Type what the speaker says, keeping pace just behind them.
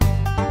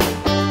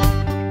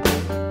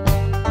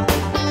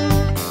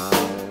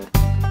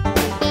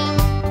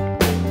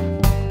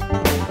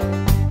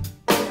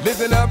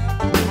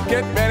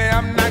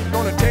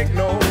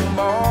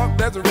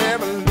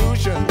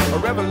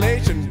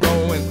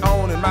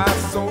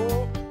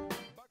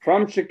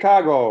From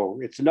Chicago,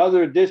 it's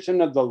another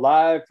edition of the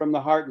Live from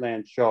the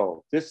Heartland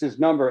show. This is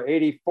number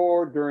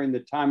 84 during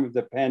the time of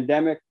the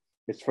pandemic.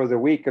 It's for the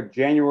week of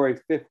January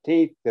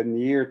 15th in the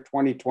year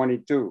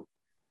 2022.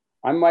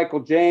 I'm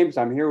Michael James.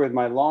 I'm here with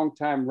my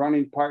longtime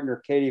running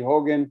partner, Katy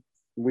Hogan.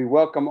 We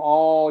welcome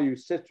all you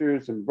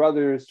sisters and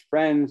brothers,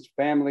 friends,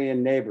 family,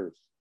 and neighbors.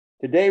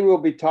 Today, we'll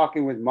be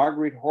talking with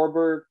Marguerite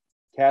Horberg,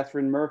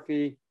 Catherine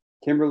Murphy,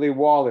 Kimberly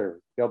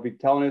Waller. They'll be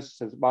telling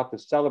us about the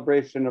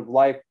celebration of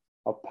life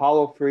of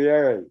Paulo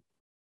Freire.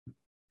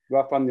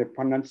 Rough on the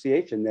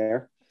pronunciation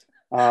there.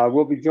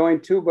 We'll be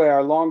joined too by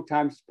our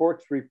longtime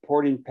sports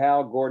reporting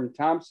pal, Gordon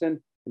Thompson,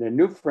 and a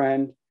new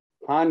friend,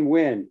 Han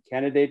Nguyen,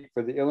 candidate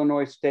for the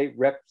Illinois State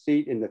Rep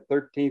seat in the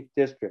 13th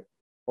District.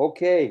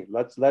 Okay,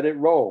 let's let it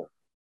roll.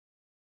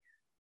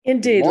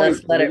 Indeed,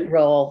 let's let it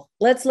roll.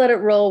 Let's let it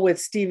roll with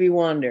Stevie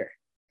Wonder.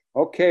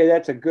 Okay,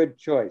 that's a good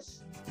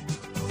choice.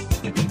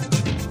 Now,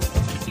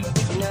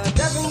 it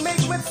doesn't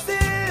make much sense.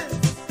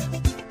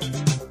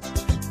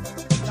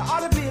 There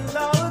ought to be a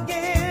law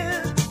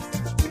against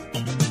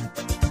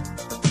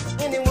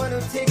anyone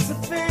who takes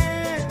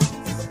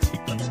offense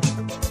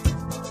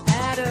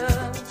at a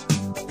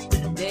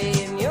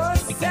day in your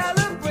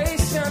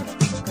celebration.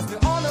 Because we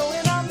all know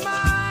in our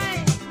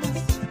minds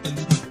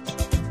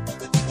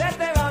that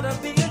there ought to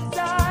be a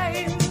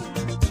time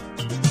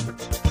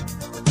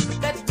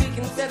that we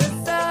can set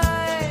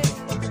aside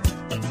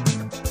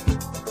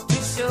to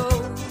show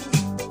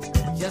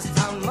just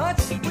how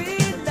much we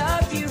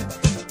love you.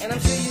 And I'm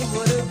sure you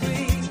would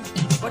agree,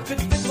 what could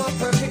fit more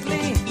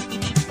perfectly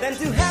than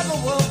to have a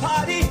world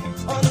party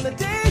on the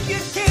day you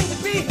came to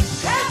be.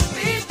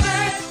 Happy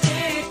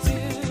birthday to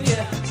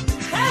you.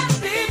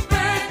 Happy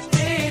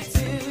birthday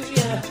to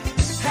you.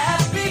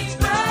 Happy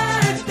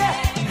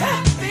birthday.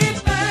 Happy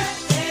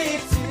birthday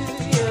to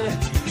you.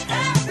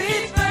 Happy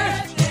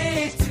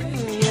birthday to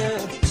you.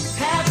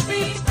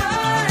 Happy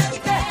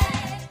birthday.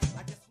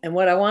 And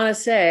what I want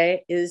to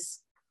say is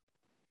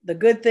the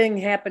good thing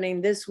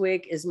happening this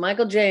week is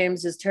Michael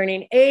James is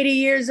turning 80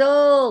 years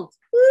old.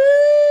 Woo!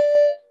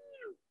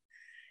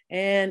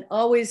 And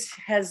always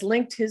has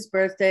linked his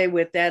birthday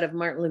with that of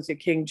Martin Luther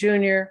King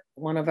Jr.,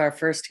 one of our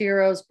first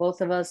heroes,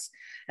 both of us,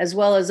 as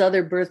well as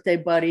other birthday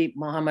buddy,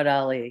 Muhammad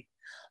Ali.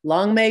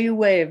 Long may you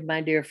wave,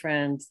 my dear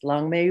friends.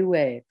 Long may you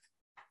wave.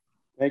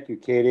 Thank you,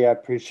 Katy. I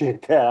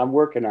appreciate that. I'm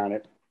working on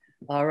it.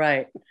 All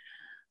right.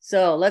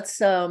 So let's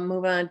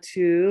move on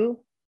to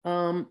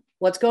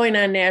what's going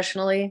on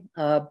nationally.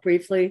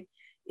 Briefly,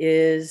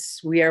 is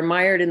we are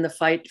mired in the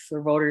fight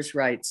for voters'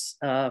 rights.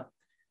 There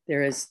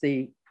is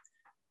the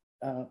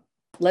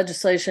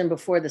legislation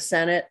before the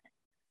Senate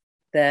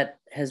that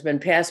has been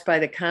passed by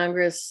the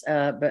Congress,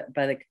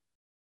 by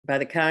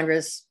the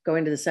Congress,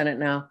 going to the Senate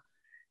now,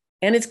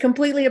 and it's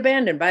completely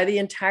abandoned by the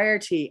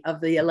entirety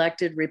of the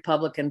elected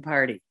Republican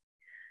Party.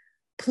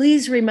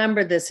 Please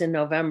remember this in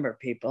November,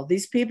 people.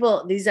 These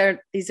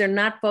are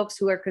not folks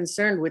who are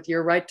concerned with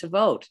your right to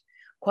vote.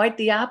 Quite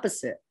the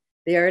opposite.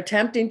 They are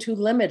attempting to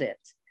limit it.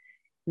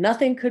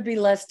 Nothing could be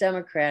less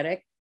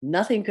democratic.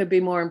 Nothing could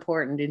be more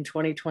important in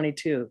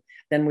 2022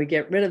 than we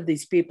get rid of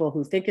these people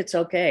who think it's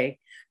okay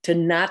to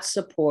not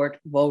support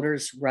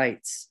voters'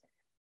 rights.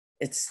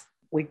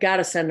 We got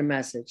to send a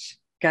message.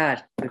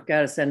 God, we've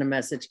got to send a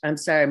message. I'm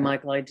sorry,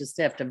 Michael, I just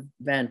have to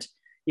vent.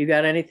 You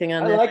got anything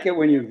on that? I like it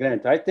when you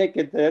vent. I think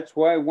that's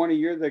why one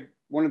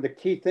of the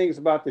key things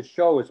about the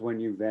show is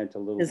when you vent a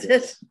little bit. Is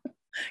it?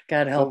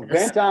 God help us.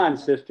 Vent on,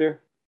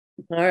 sister.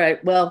 All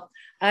right. Well,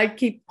 I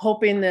keep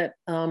hoping that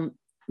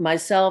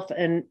myself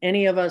and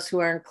any of us who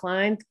are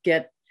inclined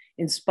get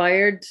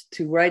inspired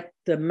to write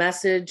the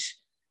message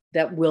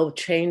that will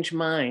change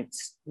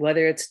minds,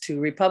 whether it's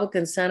to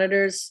Republican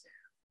senators,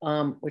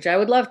 which I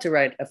would love to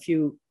write a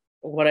few,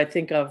 what I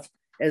think of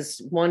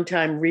as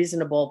one-time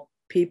reasonable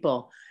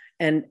people,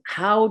 and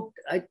how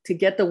to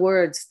get the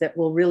words that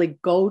will really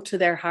go to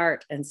their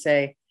heart and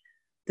say,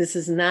 this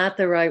is not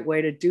the right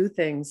way to do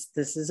things.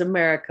 This is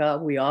America.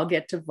 We all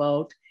get to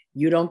vote.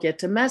 You don't get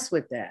to mess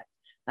with that.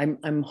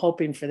 I'm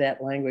hoping for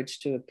that language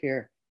to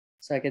appear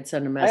so I can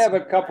send a message. I have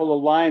a couple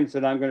of lines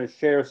that I'm going to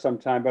share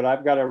sometime, but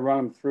I've got to run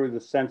them through the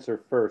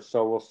censor first,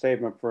 so we'll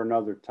save them for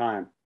another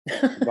time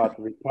about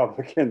the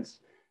Republicans.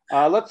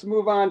 Let's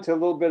move on to a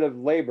little bit of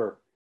labor.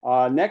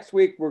 Next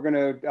week, we're going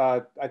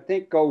to, I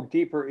think, go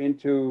deeper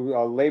into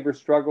labor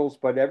struggles,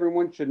 but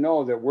everyone should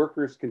know that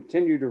workers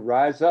continue to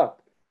rise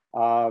up.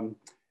 And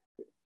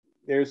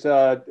that's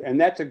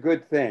a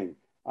good thing.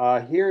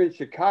 Here in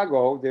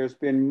Chicago, there's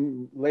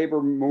been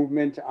labor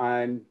movement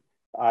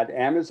at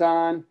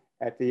Amazon,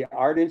 at the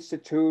Art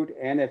Institute,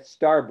 and at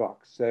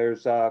Starbucks.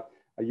 There's a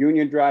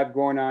union drive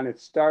going on at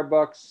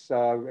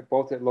Starbucks,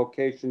 both at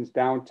locations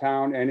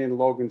downtown and in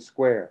Logan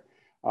Square.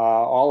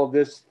 All of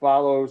this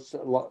follows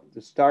the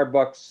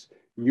Starbucks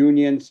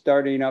union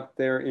starting up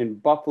there in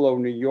Buffalo,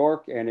 New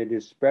York, and it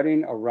is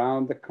spreading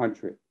around the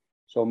country.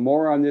 So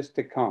more on this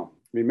to come.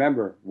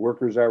 Remember,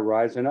 workers are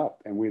rising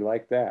up, and we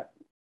like that.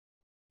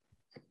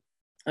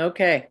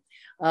 Okay.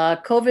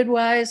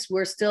 COVID-wise,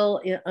 we're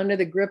still under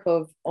the grip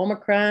of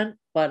Omicron,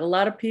 but a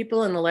lot of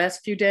people in the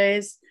last few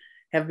days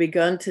have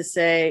begun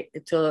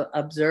to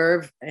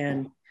observe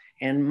and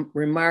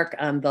remark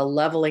on the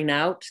leveling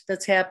out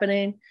that's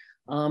happening.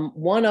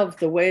 One of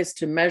the ways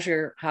to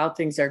measure how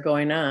things are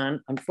going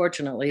on,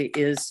 unfortunately,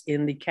 is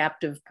in the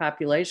captive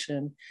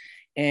population.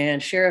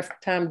 And Sheriff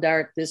Tom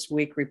Dart this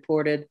week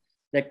reported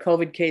that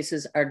COVID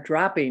cases are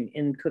dropping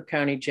in Cook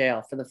County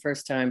Jail for the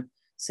first time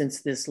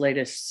since this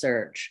latest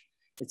surge.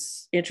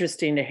 It's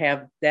interesting to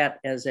have that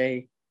as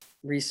a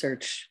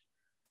research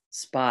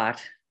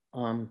spot.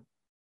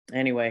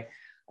 Anyway,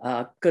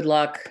 good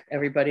luck,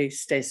 everybody.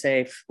 Stay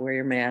safe, wear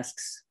your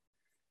masks.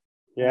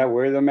 Yeah,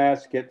 wear the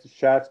mask, get the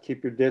shots,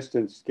 keep your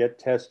distance, get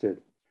tested.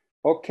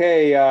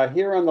 Okay,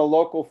 here on the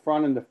local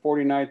front in the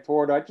 49th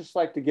Ward, I'd just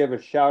like to give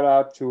a shout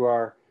out to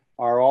our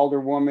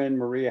Alderwoman,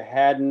 Maria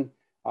Haddon.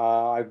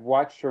 I've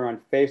watched her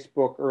on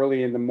Facebook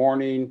early in the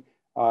morning.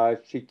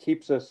 She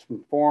keeps us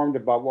informed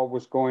about what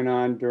was going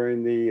on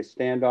during the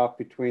standoff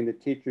between the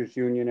Teachers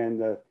Union and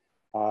the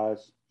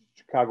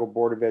Chicago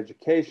Board of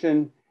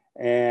Education.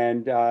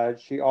 And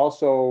she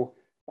also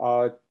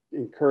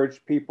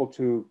encouraged people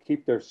to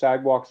keep their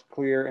sidewalks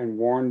clear and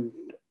warned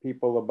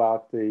people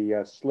about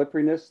the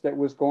slipperiness that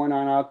was going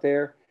on out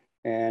there.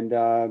 And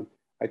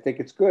I think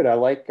it's good. I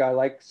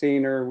like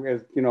seeing her,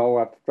 as you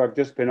know, I've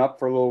just been up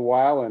for a little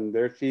while and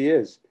there she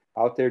is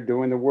out there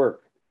doing the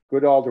work.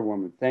 Good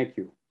Alderwoman. Thank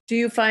you. Do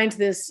you find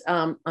this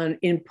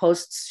in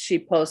posts she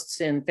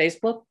posts in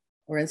Facebook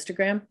or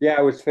Instagram? Yeah,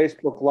 it was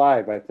Facebook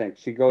Live, I think.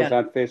 She goes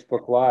on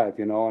Facebook Live,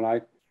 you know, and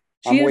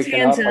I'm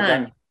waking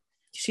up.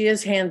 She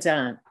is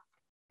hands-on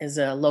as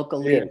a local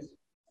leader.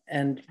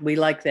 And we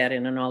like that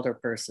in an alder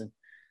person.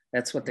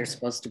 That's what they're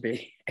supposed to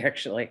be,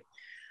 actually.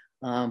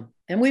 And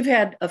we've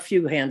had a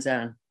few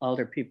hands-on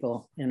alder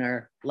people in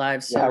our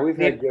lives. So yeah, we've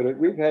had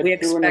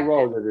two in a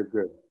row that are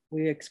good.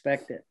 We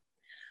expect it.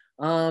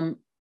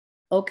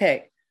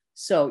 Okay.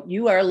 So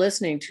you are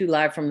listening to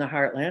Live from the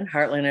Heartland,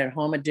 Heartland at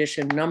Home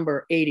edition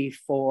number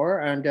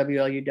 84 on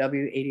WLUW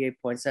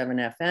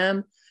 88.7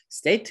 FM.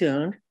 Stay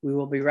tuned. We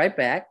will be right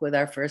back with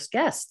our first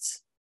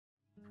guests.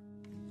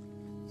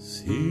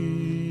 See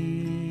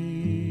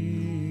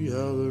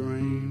how the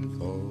rain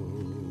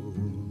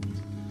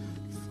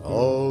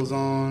falls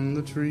on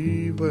the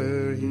tree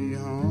where he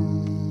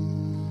hung.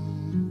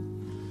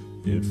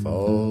 It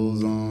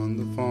falls on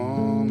the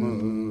farmer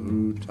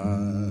who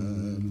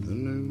tied the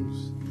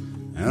noose,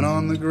 and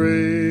on the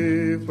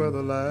grave where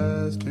the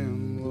last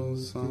hymn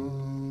was sung.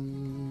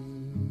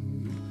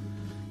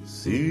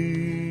 See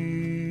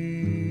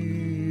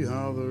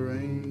how the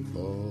rain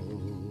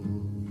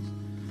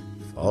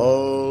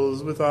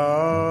falls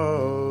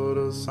without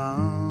a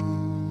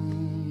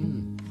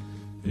sound.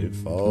 It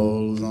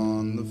falls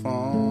on the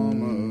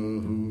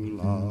farmer who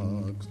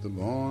locks the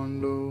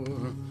barn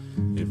door.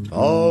 It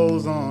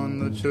falls on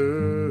the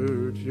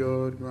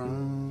churchyard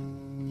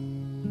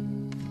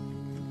ground.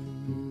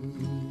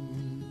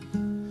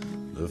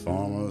 The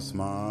farmer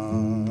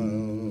smiles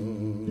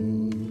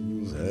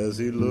as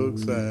he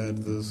looks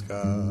at the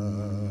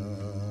sky.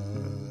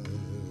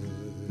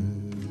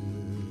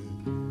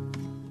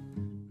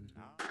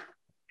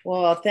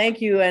 Well,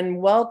 thank you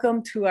and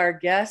welcome to our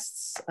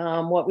guests.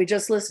 What we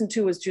just listened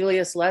to was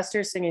Julius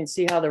Lester singing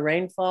See How the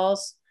Rain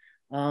Falls.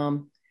 He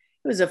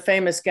was a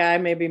famous guy.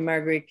 Maybe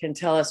Marguerite can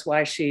tell us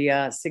why she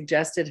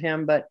suggested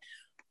him, but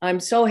I'm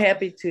so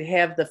happy to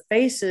have the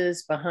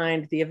faces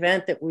behind the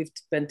event that we've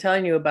been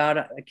telling you about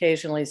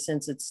occasionally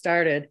since it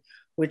started,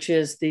 which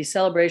is the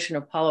celebration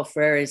of Paulo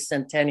Freire's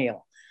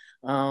centennial.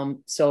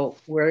 So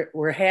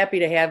we're happy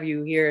to have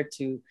you here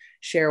to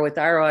share with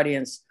our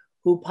audience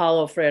who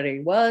Paulo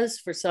Freire was,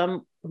 for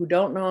some who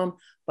don't know him,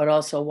 but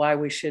also why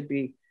we should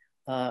be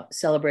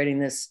celebrating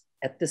this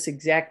at this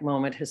exact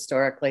moment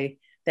historically.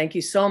 Thank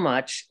you so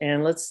much.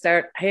 And let's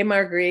start. Hey,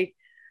 Marguerite,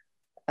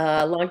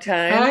 long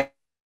time. Hi,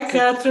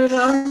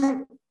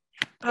 Catherine.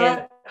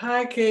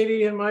 Hi,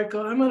 Katy and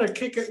Michael. I'm going to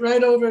kick it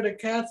right over to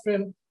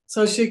Catherine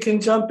so she can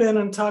jump in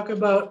and talk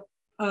about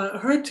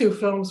her two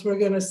films we're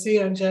going to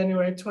see on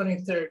January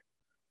 23rd.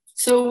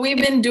 So we've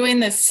been doing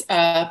this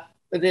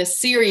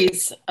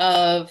series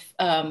of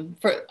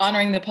for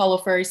honoring the Paulo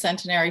Freire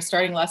centenary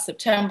starting last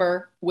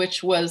September,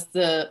 which was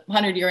the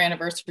 100-year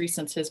anniversary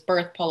since his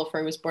birth. Paulo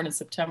Freire was born in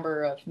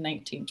September of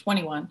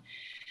 1921.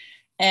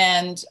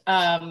 And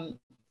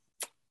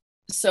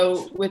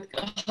so with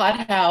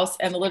Hot House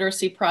and the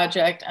Literacy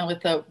Project and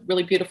with a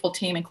really beautiful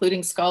team,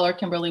 including scholar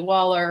Kimberly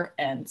Waller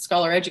and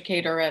scholar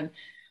educator and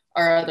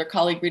our other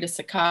colleague Rita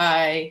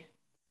Sakai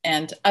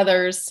and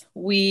others,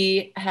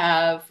 we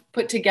have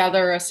put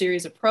together a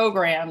series of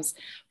programs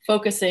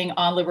focusing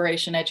on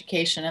liberation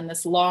education and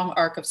this long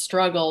arc of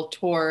struggle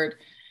toward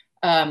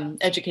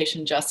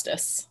education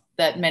justice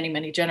that many,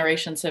 many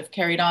generations have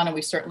carried on, and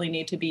we certainly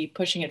need to be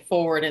pushing it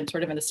forward and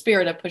sort of in the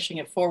spirit of pushing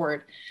it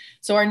forward.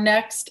 So our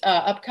next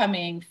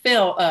upcoming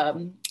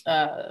event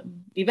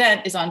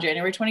is on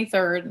January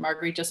 23rd,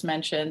 Marguerite just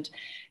mentioned,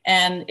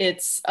 and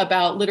it's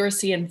about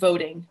literacy and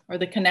voting, or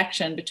the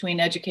connection between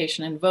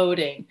education and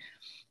voting.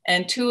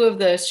 And two of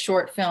the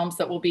short films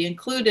that will be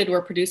included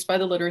were produced by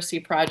the Literacy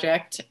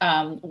Project.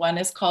 One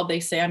is called They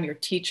Say I'm Your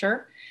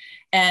Teacher.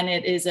 And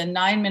it is a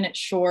 9-minute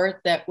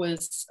short that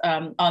was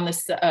on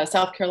the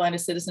South Carolina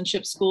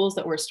citizenship schools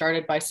that were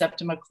started by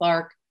Septima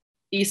Clark,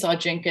 Esau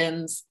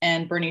Jenkins,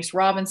 and Bernice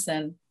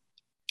Robinson,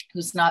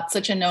 who's not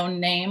such a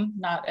known name,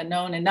 not a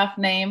known enough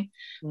name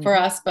for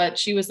us, but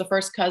she was the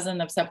first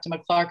cousin of Septima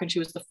Clark, and she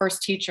was the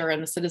first teacher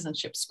in the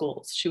citizenship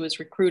schools. She was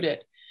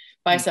recruited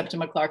by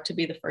Septima Clark to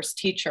be the first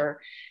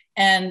teacher.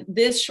 And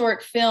this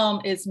short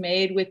film is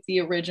made with the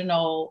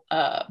original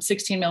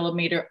 16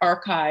 millimeter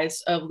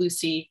archives of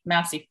Lucy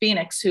Massey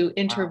Phoenix, who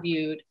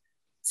interviewed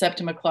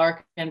Septima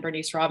Clark and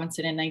Bernice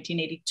Robinson in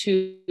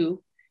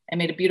 1982 and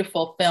made a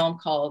beautiful film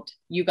called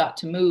You Got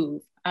to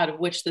Move, out of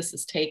which this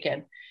is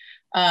taken.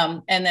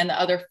 And then the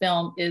other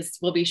film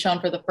will be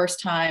shown for the first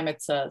time.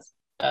 It's a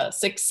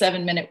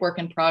 6-7 minute work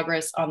in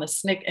progress on the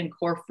SNCC and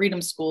core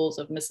freedom schools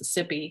of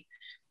Mississippi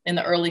in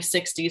the early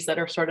 60s that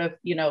are sort of,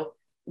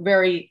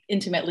 very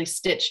intimately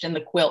stitched in the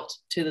quilt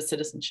to the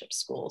citizenship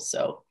schools.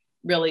 So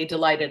really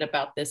delighted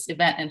about this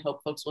event and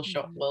hope folks will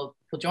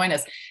join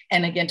us.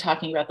 And again,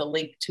 talking about the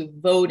link to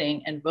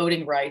voting and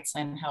voting rights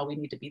and how we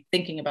need to be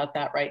thinking about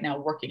that right now,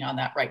 working on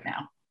that right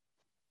now.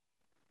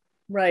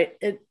 Right.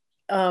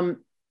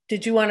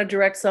 Did you want to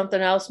direct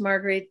something else,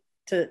 Marguerite,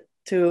 to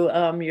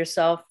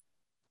yourself,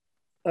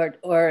 or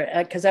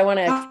because I want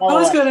to? I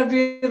was going to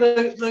be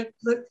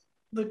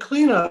the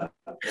cleanup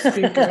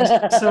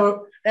speaker,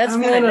 so that's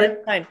I'm fine. going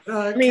That's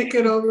to kick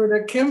it over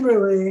to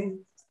Kimberly.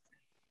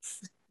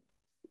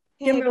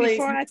 Kimberly,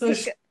 so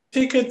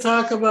she could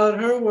talk about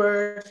her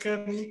work.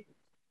 And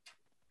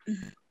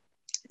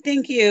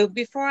thank you.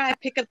 Before I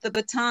pick up the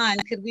baton,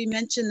 could we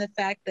mention the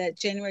fact that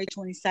January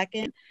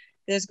 22nd?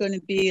 There's going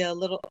to be a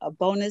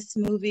bonus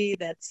movie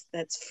that's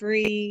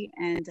free,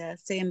 and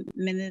say a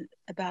minute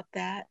about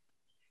that.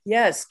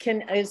 Yes.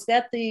 Is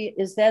that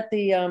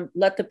the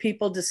Let the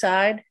People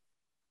Decide?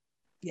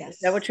 Yes. Is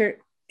that what you're?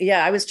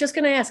 Yeah, I was just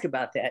going to ask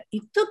about that.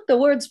 You took the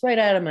words right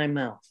out of my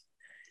mouth.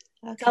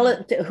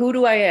 Okay. Who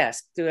do I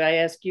ask? Do I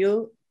ask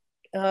you,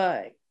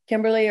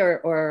 Kimberly,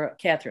 or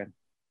Catherine?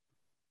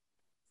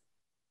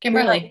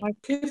 Kimberly.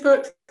 Keep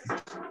it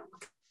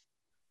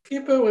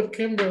with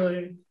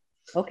Kimberly.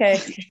 Okay.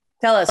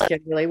 Tell us,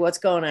 Kimberly, what's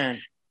going on?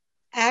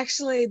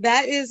 Actually,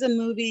 that is a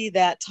movie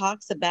that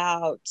talks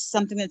about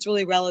something that's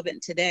really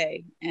relevant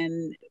today.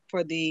 And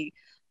for the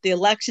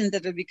elections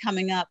that will be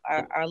coming up,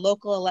 our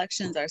local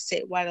elections, our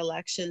statewide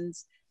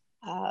elections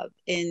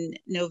in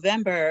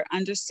November,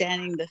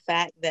 understanding the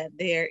fact that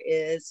there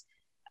is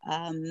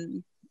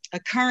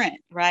a current,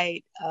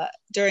 right?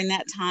 During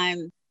that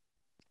time,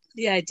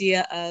 the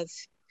idea of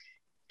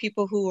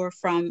people who are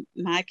from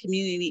my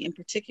community in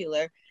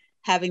particular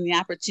having the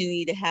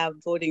opportunity to have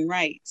voting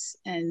rights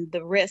and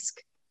the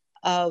risk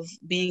of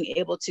being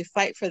able to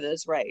fight for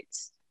those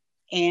rights.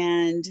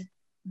 And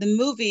the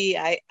movie,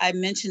 I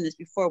mentioned this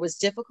before, was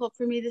difficult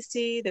for me to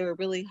see. There were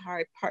really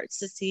hard parts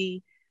to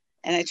see.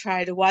 And I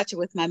tried to watch it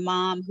with my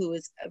mom, who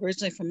is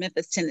originally from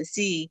Memphis,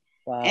 Tennessee.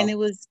 Wow. And it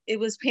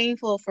was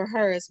painful for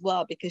her as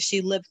well, because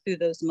she lived through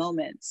those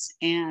moments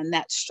and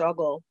that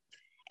struggle.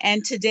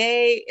 And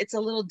today it's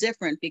a little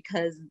different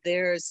because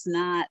there's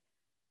not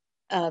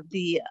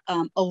the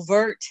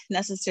overt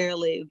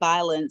necessarily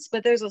violence,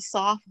 but there's a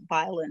soft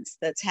violence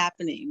that's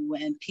happening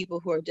when people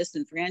who are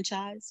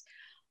disenfranchised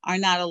are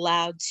not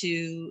allowed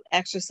to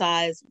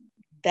exercise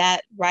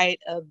that right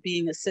of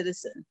being a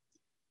citizen.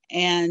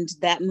 And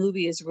that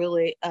movie is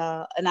really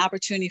an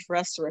opportunity for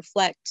us to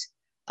reflect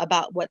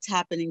about what's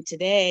happening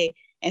today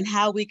and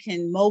how we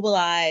can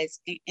mobilize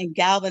and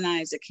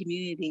galvanize a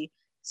community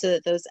so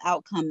that those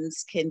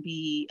outcomes can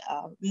be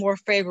more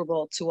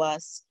favorable to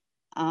us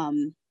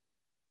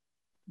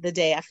the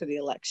day after the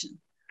election.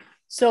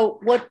 So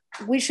what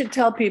we should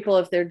tell people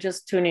if they're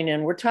just tuning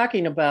in, we're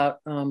talking about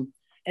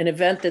an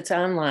event that's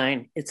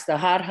online. It's the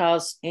Hot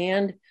House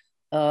and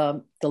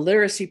the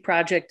Literacy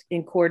Project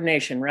in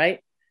coordination,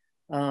 right?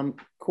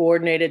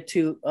 Coordinated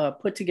to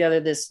put together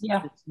this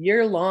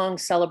year-long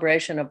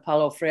celebration of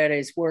Paulo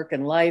Freire's work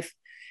and life.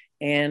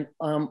 And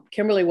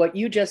Kimberly, what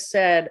you just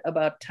said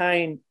about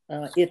tying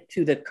it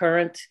to the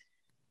current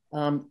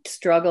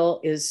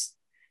struggle is,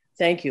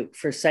 thank you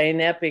for saying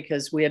that,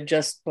 because we had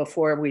just,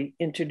 before we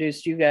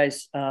introduced you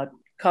guys,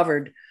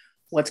 covered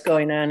what's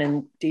going on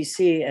in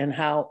DC and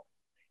how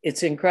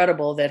it's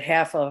incredible that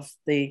half of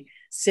the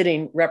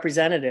sitting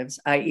representatives,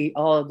 i.e.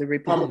 all of the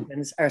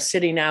Republicans, are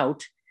sitting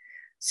out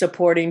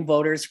supporting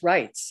voters'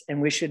 rights.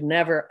 And we should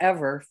never,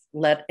 ever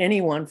let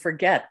anyone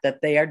forget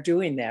that they are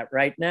doing that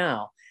right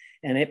now.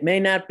 And it may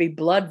not be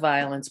blood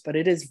violence, but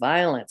it is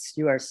violence.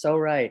 You are so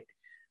right.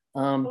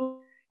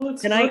 Violence.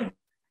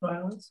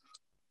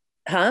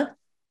 Huh?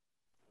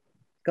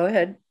 Go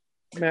ahead.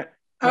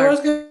 I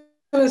was going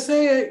to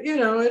say,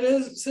 it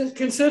is,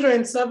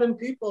 considering 7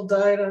 people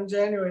died on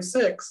January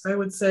 6th, I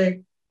would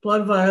say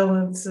blood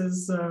violence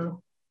is part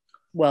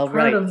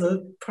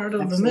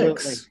of the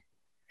mix.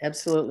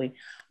 Absolutely.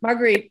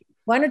 Marguerite,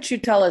 why don't you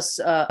tell us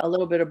a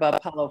little bit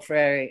about Paulo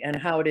Freire and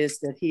how it is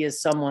that he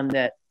is someone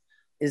that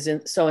is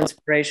so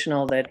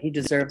inspirational that he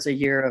deserves a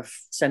year of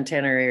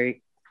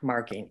centenary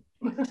marking.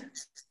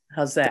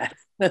 How's that?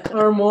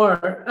 Or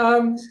more.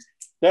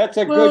 That's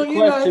a good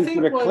question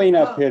for the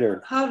cleanup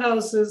hitter. Hot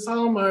House's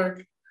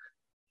hallmark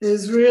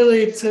is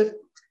really to,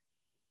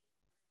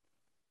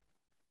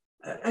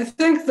 I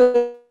think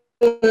the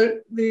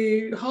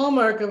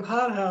hallmark of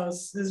Hot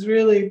House is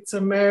really to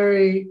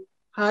marry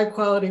high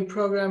quality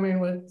programming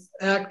with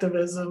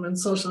activism and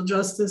social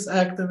justice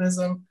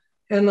activism.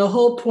 And the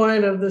whole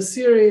point of the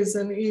series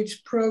and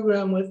each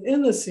program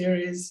within the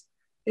series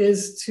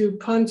is to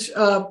punch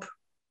up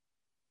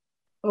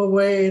a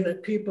way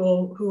that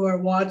people who are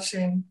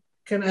watching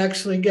can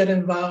actually get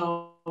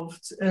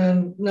involved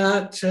and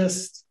not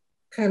just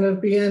kind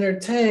of be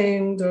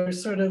entertained or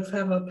sort of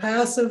have a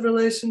passive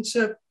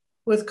relationship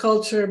with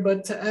culture,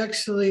 but to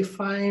actually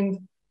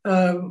find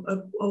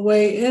a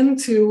way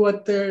into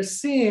what they're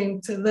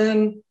seeing to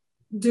then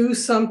do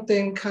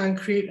something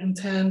concrete and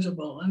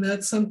tangible. And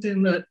that's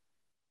something that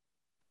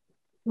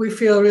we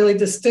feel really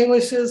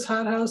distinguishes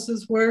Hot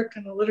House's work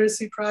and the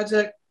Literacy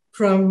Project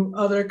from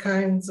other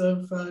kinds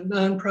of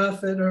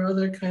nonprofit or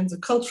other kinds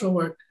of cultural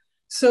work.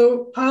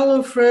 So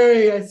Paulo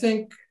Freire, I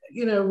think,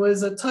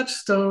 was a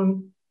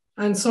touchstone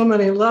on so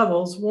many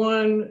levels.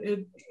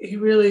 One, he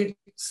really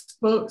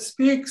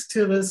speaks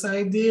to this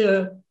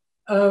idea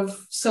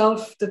of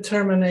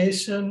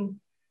self-determination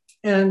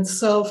and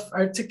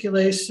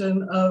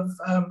self-articulation of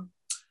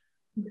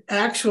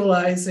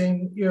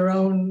actualizing your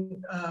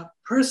own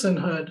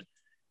personhood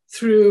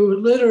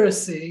through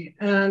literacy.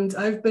 And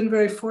I've been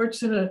very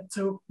fortunate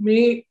to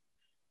meet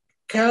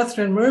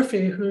Catherine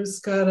Murphy, who's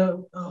got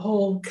a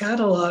whole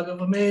catalog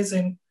of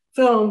amazing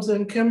films,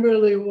 and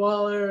Kimberly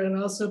Waller,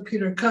 and also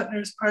Peter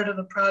Kuttner's part of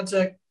the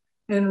project,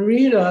 and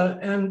Rita.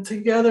 And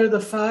together, the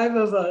five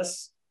of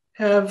us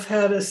have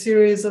had a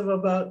series of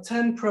about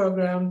 10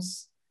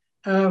 programs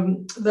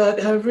that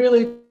have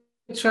really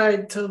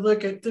tried to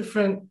look at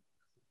different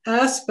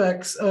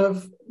aspects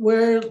of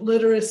where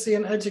literacy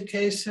and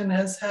education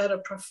has had a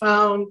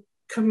profound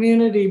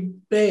community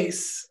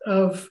base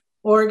of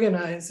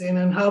organizing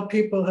and how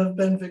people have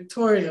been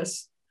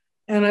victorious.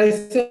 And I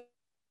think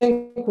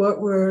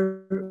what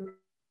we're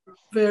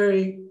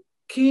very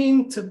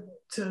keen to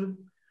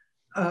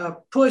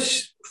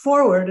push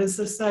forward is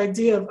this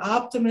idea of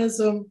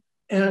optimism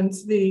and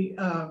the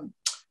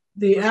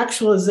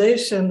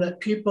actualization that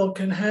people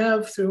can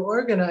have through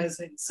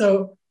organizing.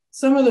 So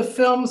some of the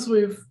films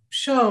we've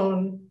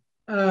shown,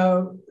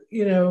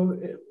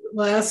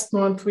 last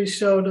month we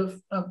showed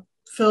a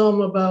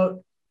film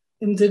about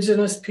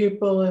Indigenous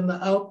people in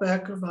the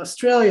outback of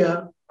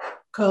Australia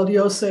called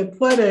Yo Se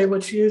Puede,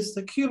 which used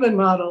the Cuban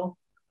model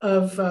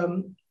of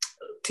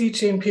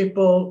teaching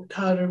people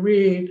how to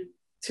read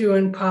to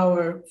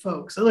empower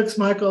folks. It looks,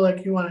 Michael,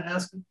 like you want to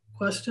ask a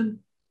question.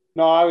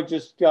 No, I was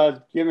just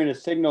giving a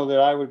signal that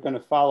I was going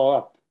to follow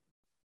up.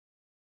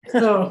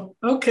 Oh,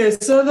 okay.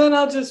 So then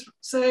I'll just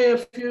say a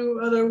few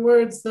other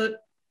words that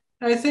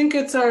I think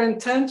it's our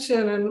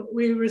intention, and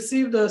we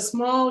received a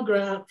small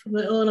grant from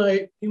the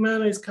Illinois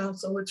Humanities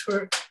Council, which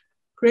we're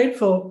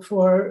grateful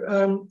for,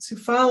 to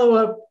follow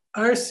up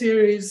our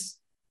series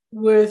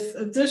with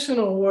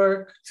additional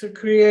work to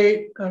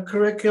create a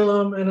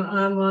curriculum and an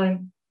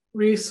online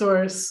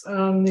resource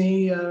on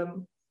the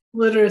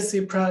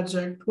Literacy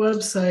Project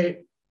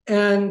website.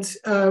 And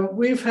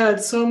we've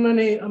had so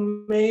many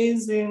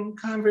amazing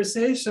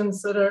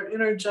conversations that are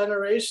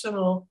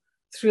intergenerational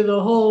through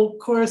the whole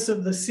course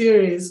of the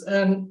series.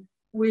 And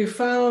we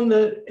found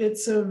that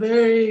it's a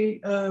very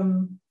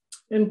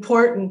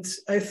important,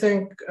 I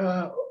think,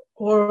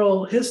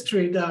 oral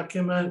history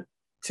document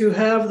to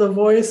have the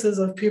voices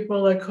of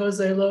people like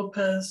Jose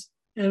Lopez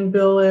and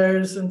Bill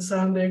Ayers and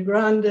Sande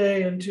Grande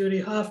and Judy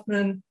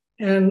Hoffman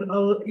and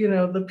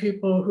the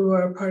people who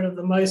are part of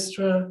the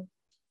Maestra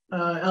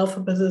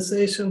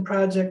alphabetization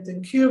project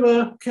in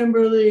Cuba,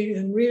 Kimberly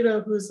and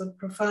Rita, who's a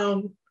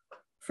profound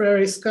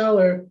Freire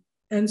scholar,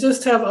 and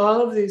just have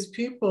all of these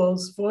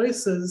people's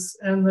voices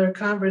and their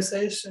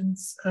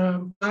conversations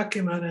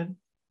documented,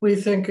 we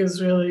think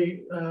is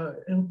really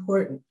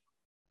important.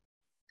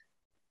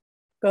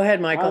 Go ahead,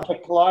 Michael. The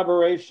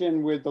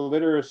collaboration with the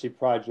Literacy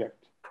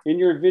Project. In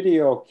your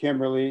video,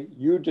 Kimberly,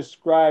 you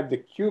described the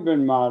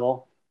Cuban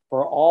model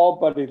for all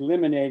but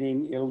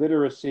eliminating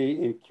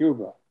illiteracy in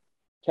Cuba.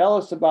 Tell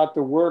us about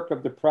the work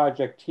of the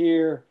project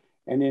here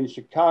and in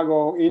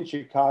Chicago,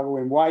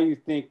 and why you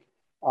think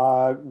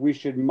we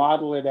should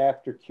model it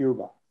after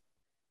Cuba.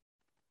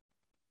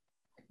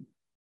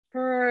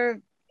 For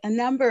a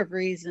number of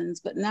reasons,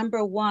 but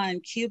number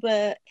one,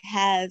 Cuba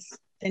has,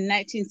 in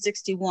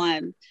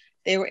 1961,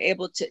 they were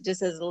able to,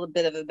 just as a little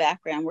bit of a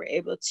background, were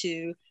able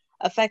to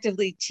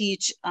effectively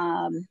teach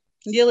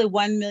nearly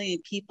 1 million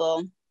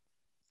people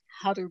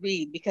how to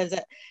read, because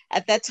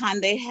at that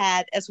time they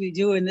had, as we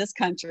do in this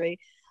country,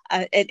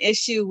 an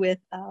issue with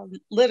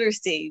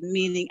literacy,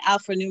 meaning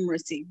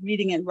alphanumeracy,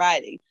 reading and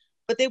writing.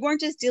 But they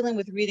weren't just dealing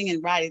with reading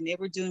and writing, they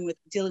were dealing with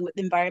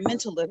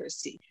environmental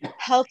literacy,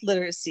 health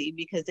literacy,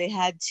 because they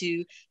had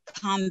to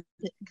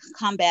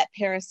combat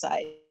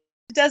parasites.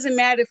 It doesn't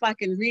matter if I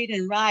can read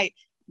and write.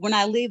 When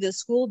I leave the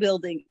school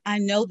building, I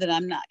know that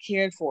I'm not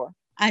cared for.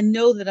 I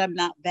know that I'm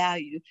not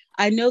valued.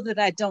 I know that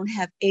I don't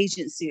have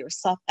agency or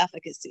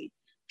self-efficacy.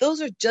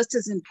 Those are just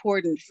as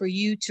important for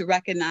you to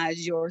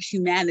recognize your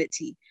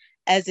humanity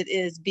as it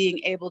is being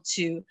able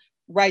to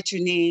write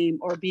your name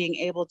or being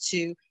able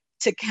to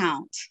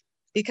count,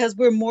 because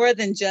we're more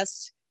than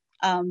just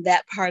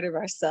that part of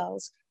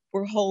ourselves.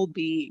 We're whole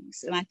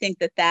beings. And I think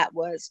that that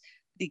was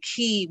the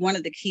key, one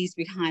of the keys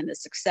behind the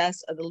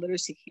success of the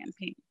literacy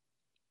campaign.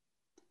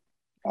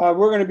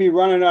 We're going to be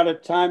running out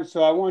of time,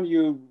 so I want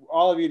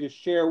all of you to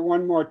share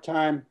one more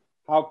time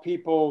how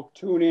people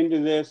tune into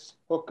this,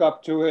 hook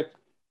up to it,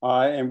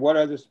 and what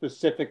are the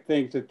specific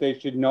things that they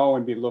should know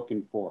and be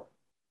looking for.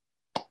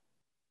 I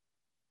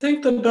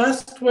think the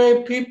best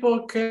way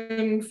people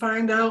can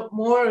find out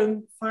more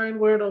and find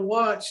where to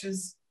watch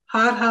is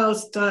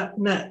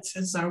hothouse.net.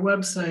 It's our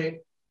website,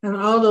 and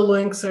all the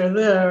links are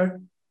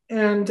there.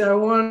 And I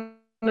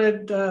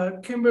wanted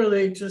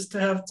Kimberly just to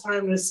have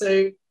time to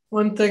say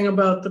one thing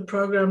about the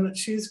program that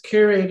she's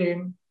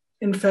curating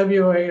in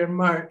February and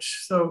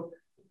March. So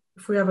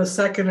if we have a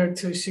second or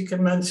two, she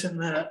can mention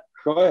that.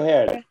 Go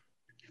ahead.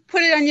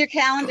 Put it on your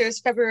calendars.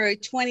 February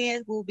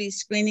 20th, we'll be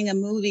screening a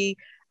movie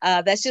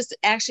that's just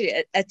actually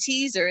a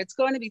teaser. It's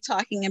going to be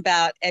talking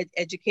about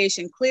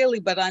education clearly,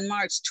 but on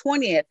March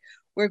 20th,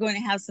 we're going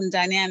to have some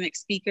dynamic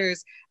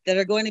speakers that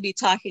are going to be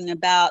talking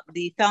about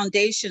the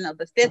foundation of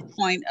the fifth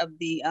point of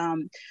the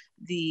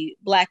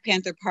Black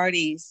Panther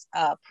Party's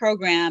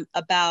program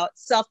about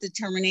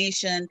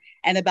self-determination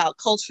and about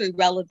culturally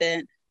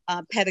relevant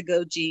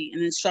pedagogy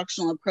and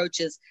instructional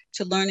approaches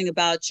to learning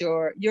about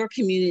your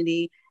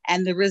community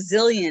and the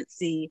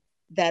resiliency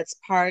that's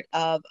part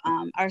of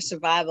our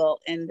survival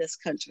in this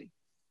country.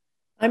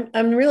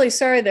 I'm really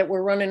sorry that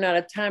we're running out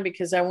of time,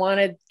 because I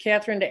wanted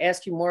Catherine to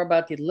ask you more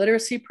about the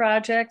literacy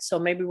project. So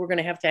maybe we're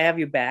going to have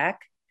you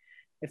back,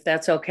 if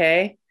that's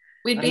okay.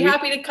 We'd be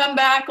happy to come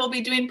back. We'll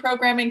be doing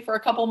programming for a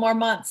couple more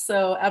months.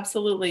 So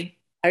absolutely.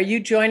 Are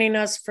you joining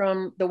us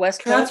from the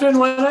West Coast? Catherine,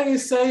 why don't you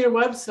say your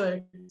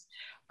website?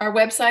 Our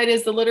website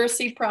is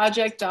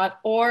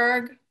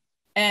theliteracyproject.org.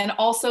 And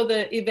also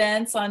the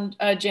events on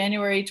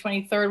January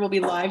 23rd will be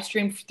live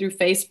streamed through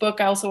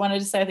Facebook. I also wanted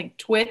to say, I think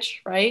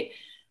Twitch, right?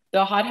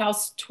 The Hot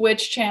House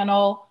Twitch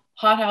channel,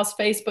 Hot House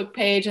Facebook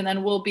page, and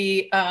then we'll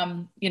be,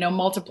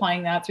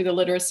 multiplying that through the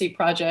Literacy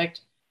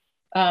Project,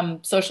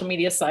 social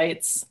media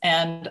sites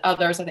and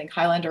others. I think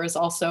Highlander is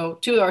also,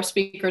 two of our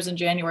speakers in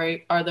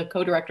January are the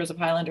co-directors of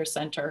Highlander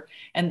Center,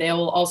 and they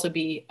will also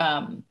be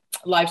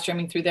live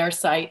streaming through their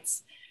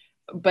sites,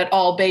 but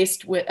all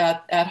based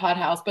at Hot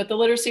House. But the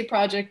Literacy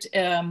Project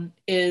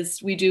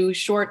we do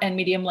short and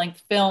medium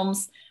length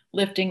films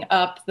lifting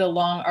up the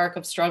long arc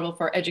of struggle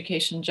for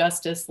education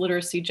justice,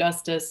 literacy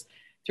justice,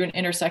 through an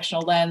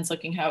intersectional lens,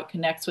 looking how it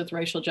connects with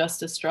racial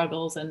justice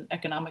struggles and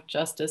economic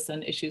justice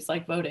and issues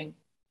like voting.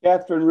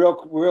 Catherine,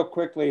 real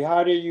quickly,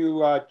 how do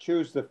you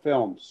choose the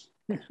films?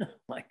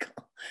 Michael,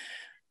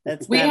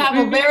 we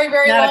have a very,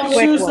 very long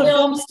list of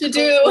films to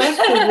do.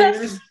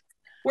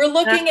 We're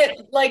looking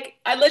at,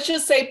 let's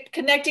just say,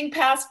 connecting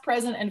past,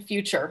 present, and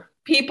future.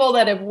 People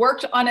that have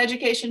worked on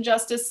education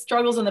justice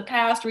struggles in the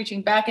past,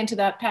 reaching back into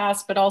that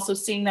past, but also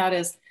seeing that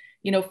as,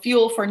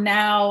 fuel for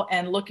now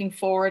and looking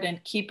forward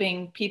and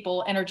keeping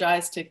people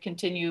energized to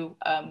continue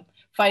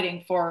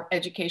fighting for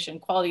education,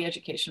 quality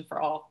education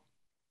for all.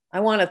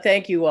 I want to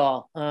thank you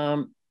all.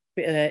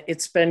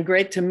 It's been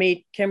great to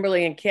meet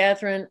Kimberly and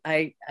Catherine.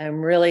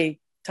 I'm really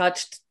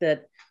touched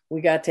that we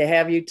got to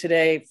have you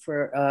today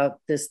for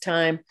this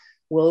time.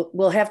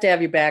 We'll have to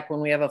have you back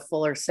when we have a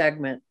fuller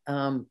segment,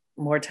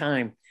 more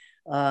time.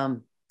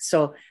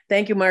 So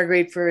thank you,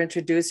 Marguerite, for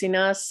introducing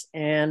us.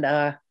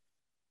 And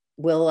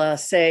we'll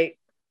say,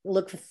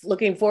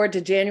 looking forward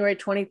to January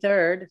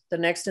 23rd, the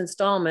next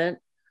installment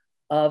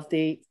of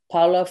the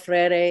Paulo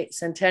Freire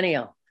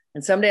Centennial.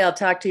 And someday I'll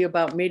talk to you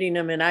about meeting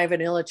him in Ivan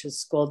Illich's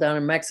school down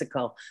in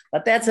Mexico.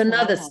 But that's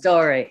another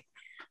story.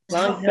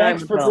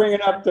 Thanks for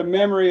bringing up the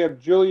memory of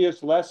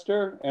Julius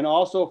Lester, and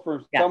also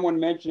for someone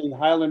mentioning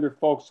Highlander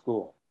Folk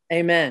School.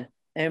 Amen.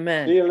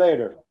 Amen. See you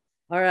later.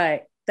 All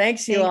right.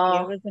 Thanks you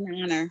all. It was an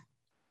honor.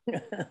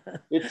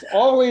 It's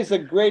always a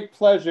great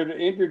pleasure to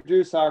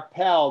introduce our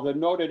pal, the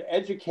noted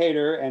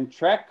educator and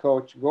track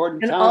coach, Gordon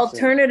Thompson. An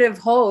alternative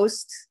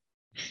host.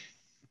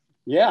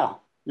 Yeah,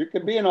 you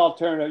could be an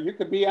alternative. You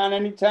could be on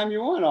anytime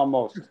you want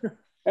almost.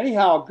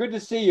 Anyhow, good to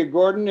see you,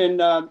 Gordon.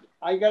 And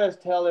I got to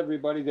tell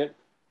everybody that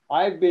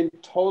I've been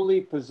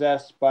totally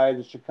possessed by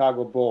the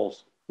Chicago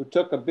Bulls, who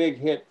took a big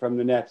hit from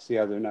the Nets the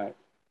other night.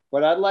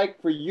 But I'd like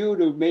for you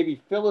to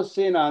maybe fill us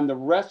in on the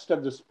rest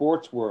of the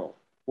sports world.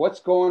 What's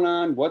going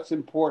on? What's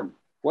important?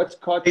 What's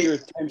caught your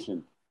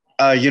attention?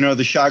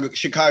 The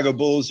Chicago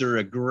Bulls are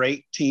a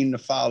great team to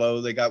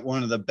follow. They got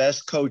one of the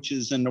best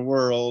coaches in the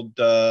world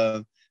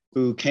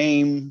who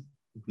came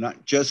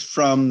not just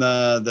from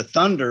the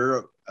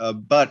Thunder,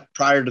 but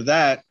prior to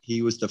that,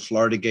 he was the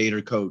Florida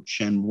Gator coach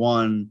and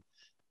won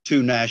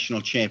 2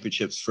 national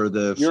championships for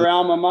your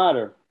alma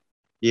mater.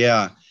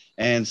 Yeah.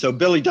 And so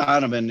Billy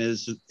Donovan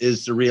is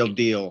the real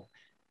deal.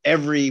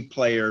 Every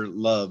player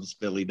loves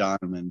Billy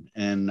Donovan,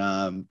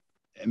 and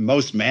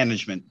most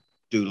management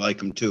do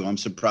like him too. I'm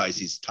surprised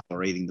he's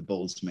tolerating the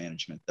Bulls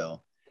management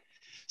though.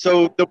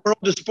 So the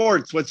world of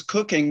sports, what's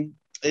cooking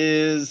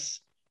is,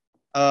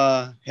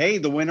 hey,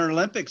 the Winter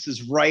Olympics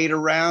is right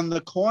around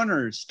the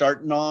corner,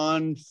 starting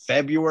on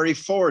February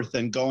 4th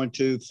and going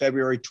to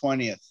February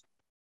 20th.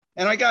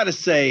 And I got to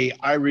say,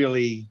 I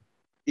really,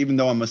 even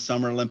though I'm a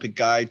Summer Olympic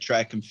guy,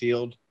 track and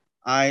field,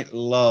 I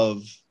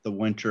love the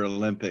Winter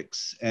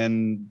Olympics.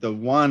 And the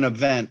one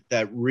event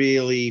that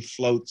really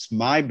floats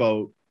my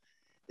boat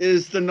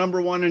is the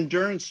number one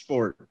endurance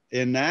sport,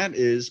 and that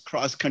is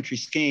cross-country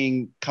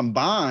skiing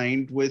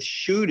combined with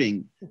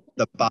shooting,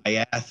 the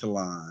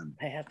biathlon.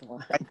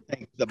 I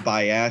think the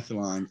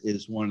biathlon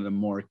is one of the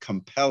more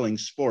compelling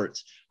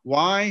sports.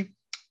 Why?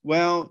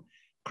 Well,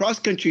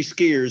 cross-country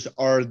skiers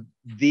are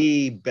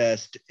the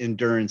best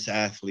endurance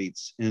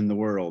athletes in the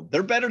world.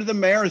 They're better than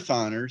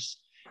marathoners.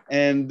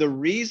 And the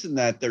reason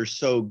that they're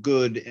so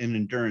good in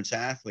endurance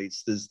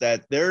athletes is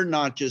that they're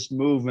not just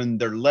moving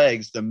their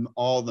legs,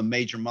 all the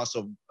major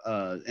muscle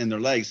in their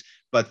legs,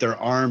 but their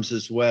arms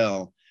as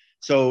well.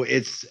 So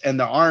and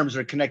the arms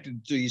are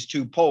connected to these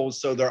two poles.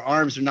 So their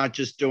arms are not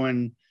just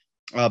doing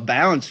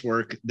balance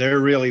work, they're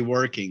really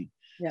working.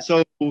 Yeah.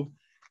 So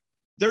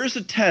there's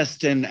a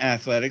test in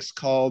athletics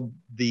called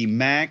the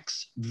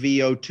max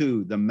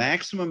VO2, the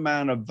maximum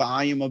amount of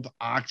volume of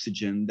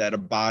oxygen that a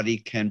body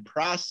can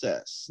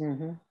process.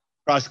 Mm-hmm.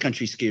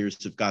 Cross-country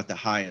skiers have got the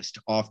highest,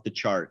 off the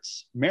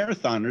charts.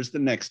 Marathoners, the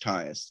next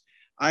highest.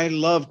 I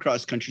love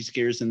cross-country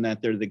skiers in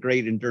that they're the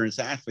great endurance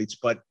athletes,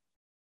 but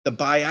the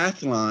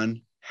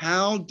biathlon,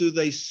 how do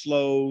they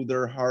slow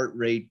their heart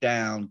rate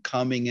down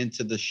coming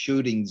into the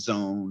shooting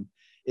zone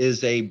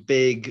is a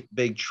big,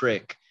 big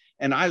trick.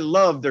 And I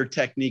love their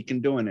technique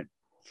in doing it.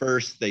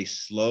 First, they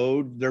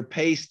slowed their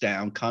pace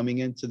down coming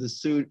into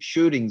the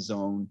shooting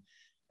zone,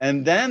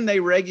 and then they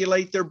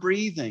regulate their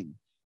breathing.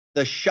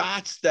 The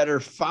shots that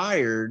are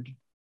fired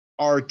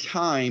are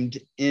timed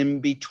in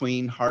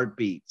between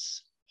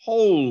heartbeats.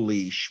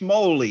 Holy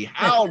schmoly,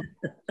 how do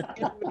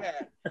you do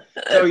that?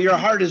 So your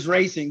heart is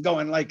racing,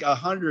 going like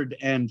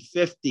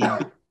 150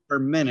 per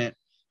minute.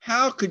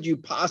 How could you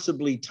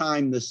possibly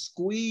time the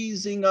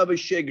squeezing of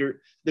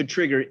the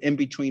trigger in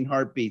between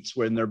heartbeats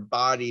when their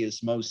body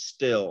is most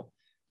still?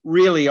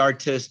 Really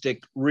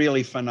artistic,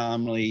 really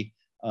phenomenally,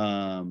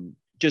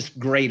 just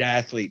great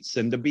athletes.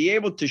 And to be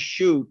able to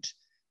shoot,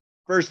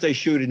 first they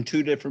shoot in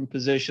two different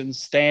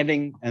positions,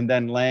 standing and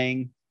then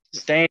laying.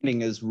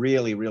 Standing is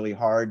really, really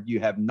hard. You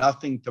have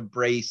nothing to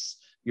brace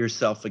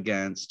yourself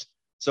against.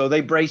 So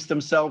they brace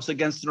themselves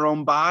against their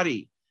own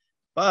body.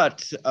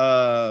 But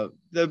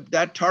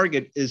that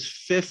target is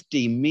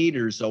 50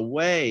 meters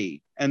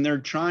away, and they're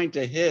trying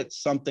to hit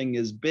something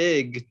as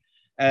big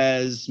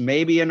as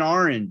maybe an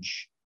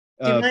orange.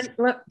 Do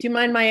you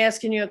mind my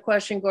asking you a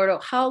question, Gordo?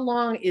 How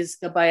long is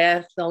the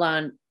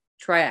biathlon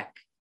track?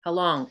 How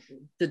long?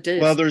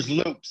 Well, there's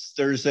loops.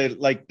 There's they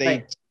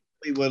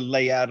would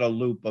lay out a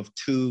loop of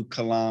 2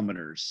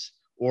 kilometers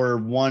or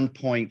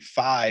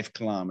 1.5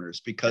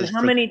 kilometers because. And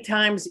how many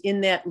times in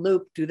that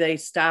loop do they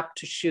stop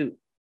to shoot?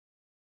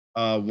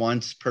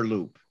 Once per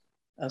loop.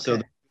 Okay. So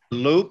the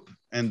loop,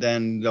 and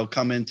then they'll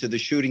come into the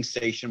shooting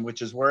station,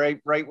 which is right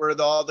where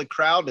all the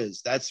crowd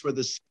is. That's where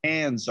the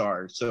stands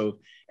are. So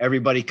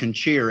everybody can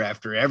cheer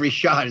after every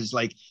shot is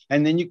like,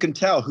 and then you can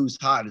tell who's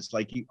hot. It's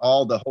like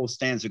the whole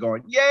stands are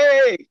going,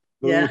 yay!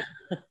 Yeah.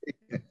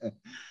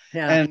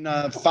 Yeah.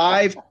 And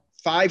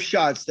five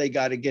shots they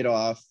got to get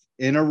off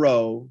in a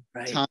row,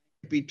 right. Time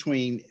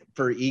between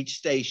for each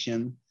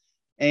station,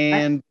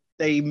 and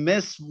they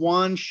miss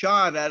one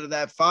shot out of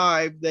that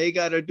 5, they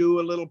got to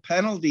do a little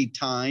penalty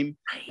time.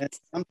 Right. And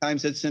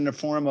sometimes it's in the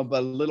form of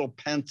a little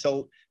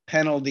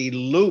penalty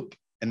loop,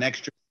 an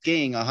extra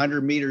skiing,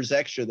 100 meters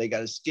extra. They got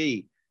to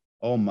ski.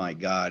 Oh my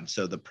God.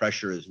 So the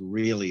pressure is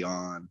really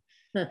on.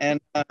 And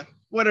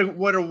what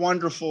a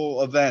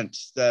wonderful event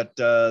that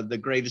the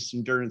greatest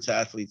endurance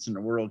athletes in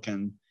the world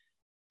can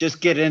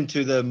just get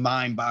into the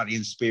mind, body,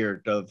 and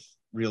spirit of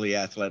really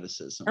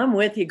athleticism. I'm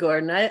with you,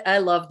 Gordon. I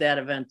love that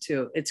event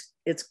too.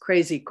 It's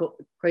crazy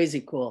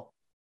cool.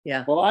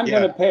 Yeah. Well, I'm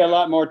going to pay a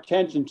lot more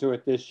attention to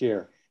it this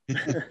year.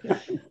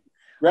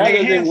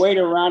 Rather than wait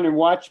around and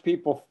watch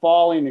people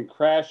falling and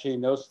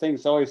crashing, those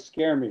things always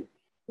scare me.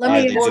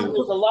 Let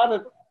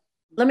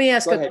me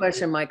ask a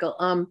question,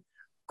 Michael.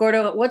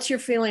 Gordo, what's your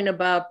feeling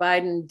about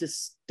Biden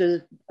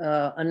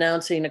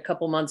announcing a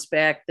couple months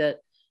back that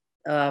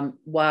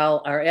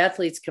while our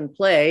athletes can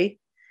play,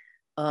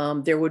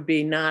 there would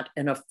be not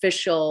an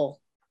official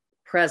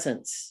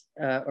presence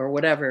or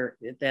whatever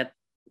that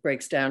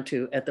breaks down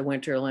to at the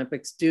Winter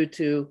Olympics due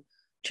to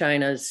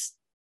China's,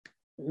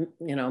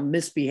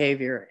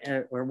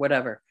 misbehavior or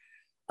whatever.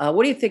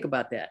 What do you think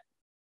about that?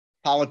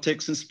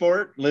 Politics and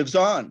sport lives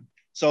on.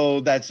 So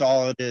that's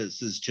all it is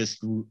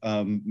just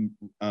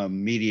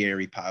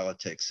mediary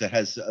politics. It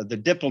has the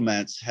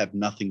diplomats have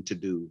nothing to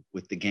do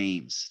with the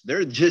games.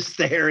 They're just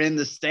there in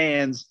the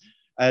stands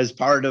as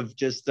part of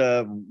just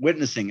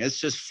witnessing. It's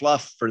just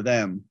fluff for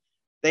them.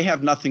 They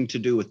have nothing to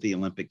do with the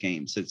Olympic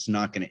Games. It's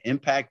not going to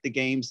impact the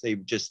games.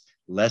 They've just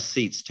less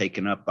seats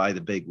taken up by the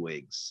big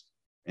wigs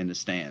in the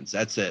stands.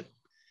 That's it.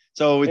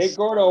 So it's, hey,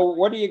 Gordo,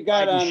 what do you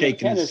got on the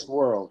shaking tennis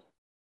world?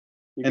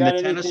 You in got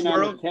the tennis anything on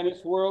world? the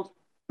tennis world?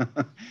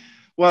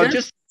 Well,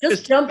 Just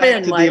just jump back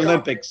in, to Michael. the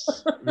Olympics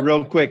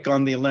real quick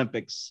on the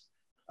Olympics.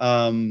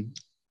 Hats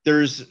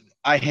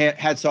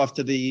off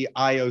to the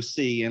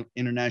IOC,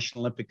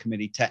 International Olympic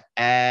Committee, to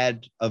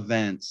add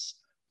events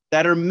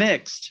that are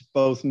mixed,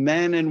 both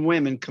men and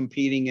women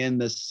competing in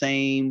the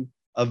same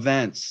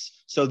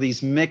events. So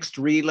these mixed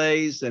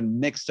relays and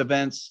mixed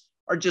events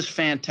are just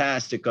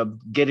fantastic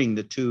of getting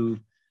the two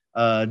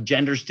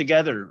genders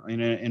together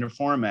in a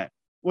format.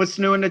 What's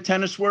new in the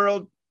tennis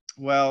world?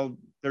 Well,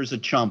 there's a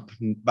chump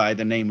by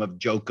the name of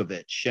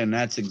Djokovic, and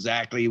that's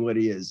exactly what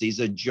he is.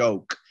 He's a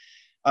joke.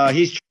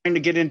 He's trying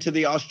to get into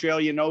the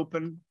Australian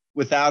Open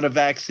without a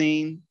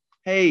vaccine.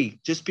 Hey,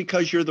 just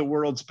because you're the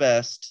world's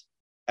best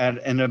at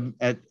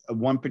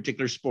one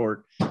particular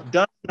sport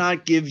does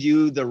not give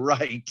you the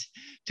right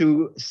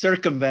to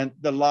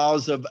circumvent the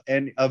laws of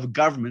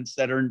governments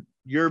that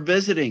you're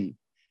visiting.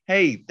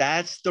 Hey,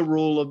 that's the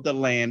rule of the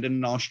land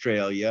in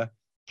Australia.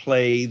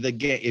 Play the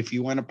game. If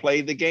you want to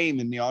play the game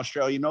in the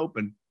Australian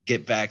Open,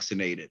 get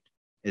vaccinated.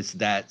 It's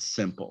that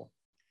simple.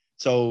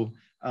 So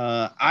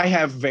I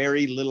have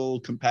very little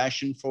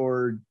compassion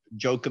for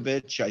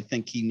Djokovic. I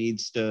think he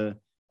needs to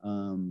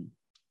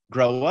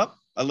grow up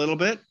a little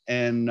bit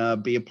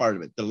and be a part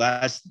of it. The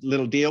last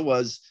little deal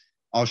was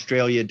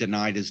Australia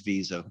denied his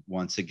visa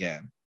once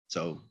again.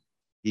 So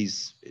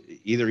he's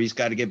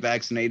got to get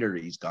vaccinated or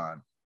he's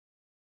gone.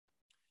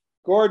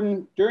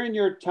 Gordon, during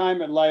your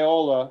time at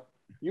Loyola,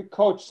 you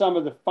coached some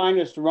of the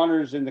finest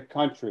runners in the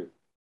country.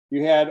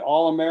 You had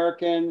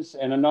All-Americans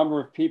and a number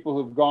of people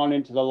who've gone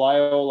into the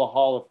Loyola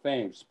Hall of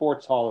Fame,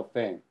 Sports Hall of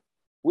Fame.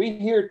 We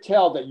hear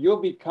tell that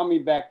you'll be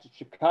coming back to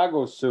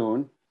Chicago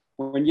soon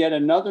when yet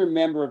another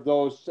member of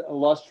those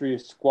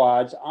illustrious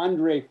squads,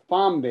 Andre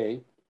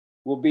Fambe,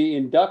 will be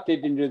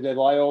inducted into the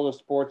Loyola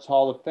Sports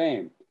Hall of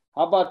Fame.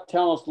 How about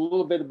telling us a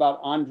little bit about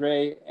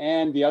Andre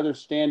and the other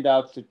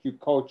standouts that you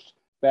coached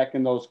back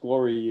in those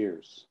glory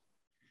years?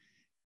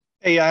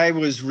 Hey, I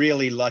was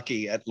really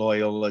lucky at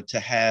Loyola to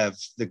have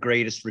the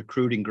greatest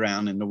recruiting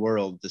ground in the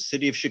world, the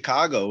city of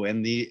Chicago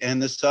and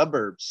the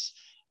suburbs.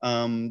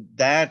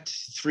 That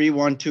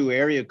 312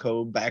 area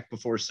code back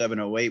before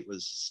 708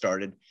 was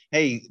started.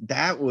 Hey,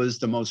 that was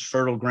the most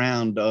fertile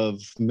ground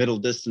of middle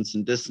distance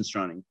and distance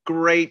running.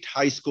 Great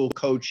high school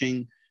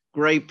coaching,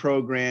 great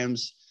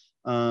programs,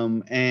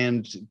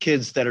 and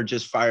kids that are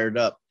just fired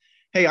up.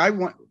 Hey, I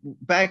went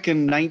back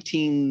in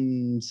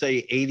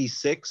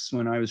 1986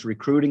 when I was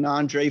recruiting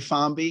Andre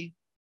Fambe.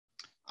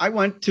 I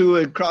went to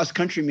a cross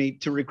country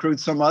meet to recruit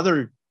some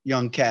other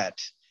young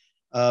cat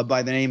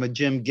by the name of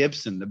Jim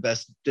Gibson, the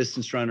best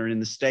distance runner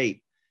in the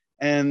state.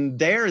 And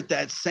there at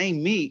that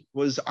same meet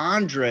was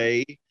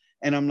Andre.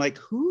 And I'm like,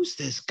 who's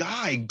this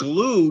guy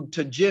glued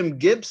to Jim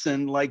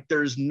Gibson? Like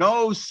there's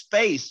no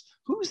space.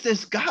 Who's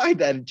this guy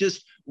that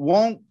just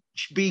won't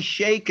be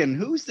shaken?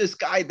 Who's this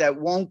guy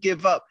that won't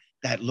give up?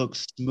 That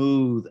looks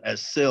smooth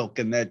as silk.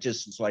 And that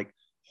just is like,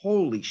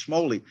 holy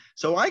schmoly.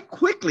 So I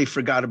quickly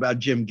forgot about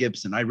Jim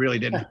Gibson. I really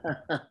didn't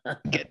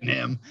get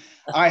him.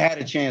 I had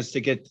a chance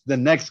to get the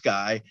next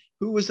guy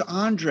who was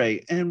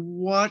Andre. And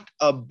what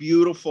a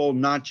beautiful,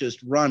 not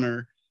just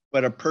runner,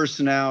 but a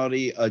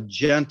personality, a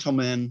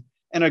gentleman,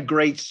 and a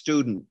great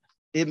student.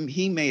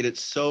 He made it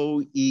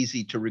so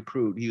easy to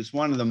recruit. He was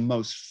one of the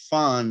most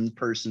fun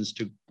persons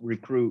to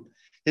recruit.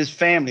 His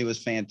family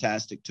was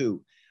fantastic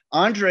too.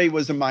 Andre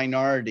was a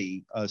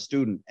minority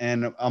student,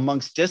 and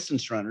amongst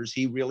distance runners,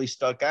 he really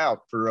stuck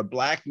out. For a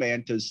black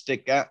man to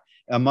stick out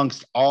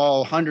amongst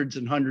all hundreds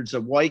and hundreds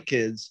of white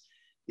kids,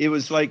 it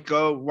was like,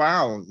 oh,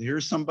 wow,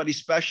 here's somebody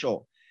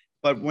special.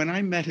 But when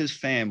I met his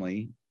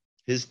family,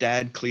 his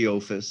dad,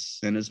 Cleophas,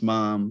 and his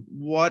mom,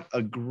 what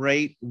a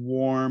great,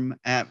 warm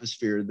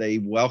atmosphere. They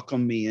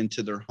welcomed me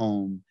into their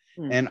home.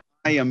 And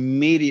I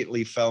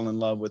immediately fell in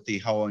love with the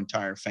whole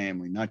entire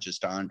family, not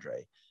just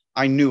Andre.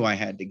 I knew I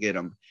had to get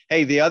him.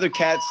 Hey, the other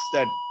cats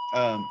that,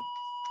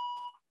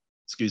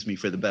 excuse me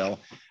for the bell.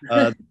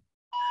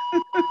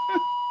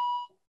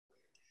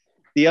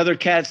 The other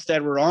cats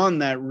that were on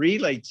that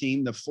relay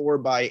team, the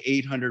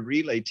 4x800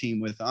 relay team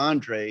with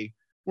Andre,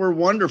 were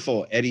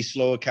wonderful. Eddie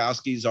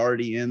Slowakowski's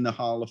already in the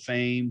Hall of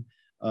Fame.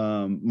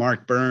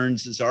 Mark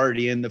Burns is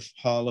already in the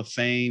Hall of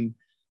Fame.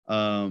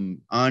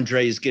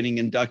 Andre is getting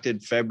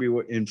inducted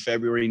February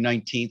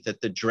 19th at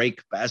the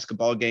Drake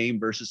basketball game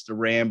versus the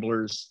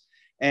Ramblers.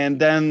 And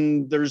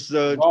then there's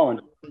the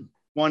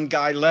one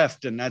guy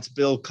left, and that's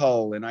Bill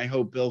Cole. And I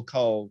hope Bill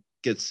Cole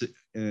gets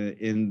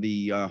in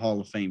the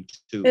Hall of Fame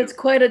too. It's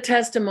quite a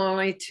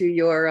testimony to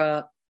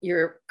your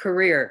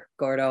career,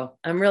 Gordo.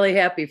 I'm really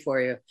happy for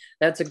you.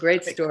 That's a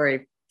great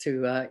story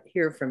to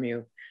hear from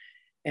you.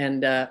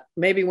 And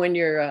maybe when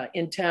you're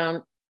in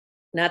town,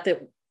 not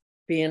that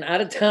being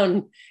out of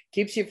town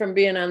keeps you from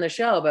being on the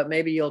show, but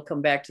maybe you'll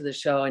come back to the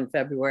show in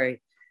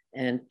February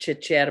and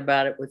chit chat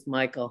about it with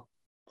Michael.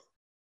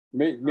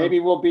 Maybe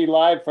we'll be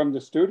live from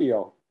the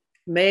studio.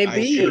 Maybe.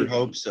 I sure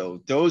hope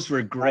so. Those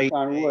were great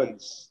Knock on wood.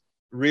 days.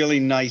 Really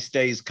nice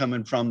days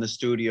coming from the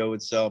studio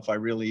itself. I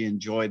really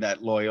enjoy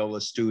that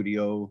Loyola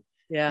studio.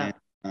 Yeah.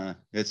 And,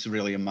 it's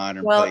really a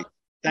modern Well, place.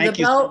 Thank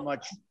you so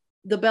much.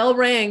 The bell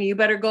rang. You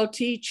better go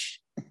teach.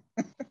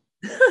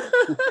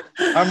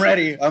 I'm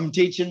ready. I'm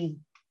teaching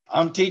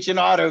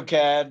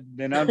AutoCAD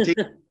and I'm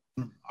teaching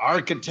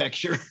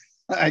architecture.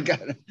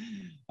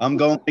 I'm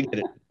going to get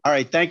it. All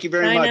right. Thank you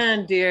very much.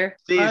 On, dear.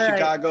 See you, All right.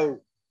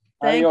 Chicago.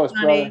 Thanks, Adios,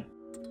 honey.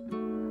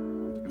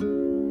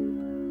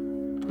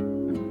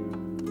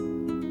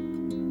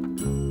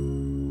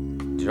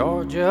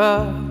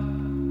 Georgia,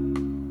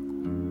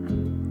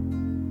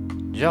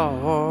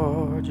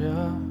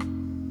 Georgia,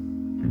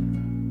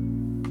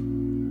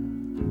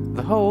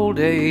 the whole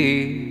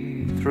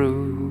day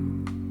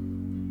through,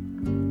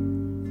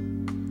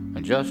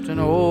 just an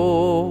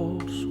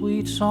old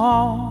sweet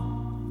song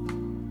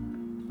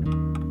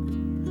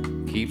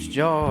keeps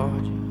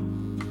Georgia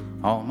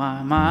on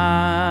my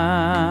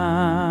mind.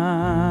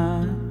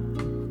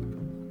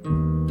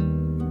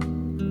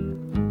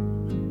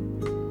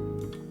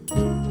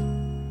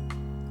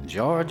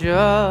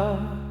 Georgia,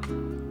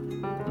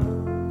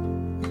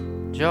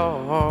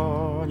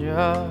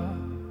 Georgia,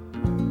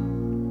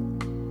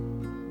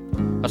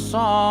 a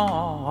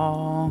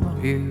song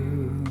of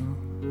you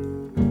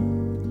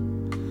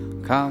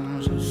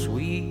comes as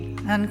sweet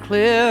and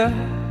clear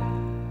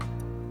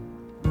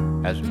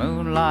as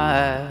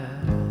moonlight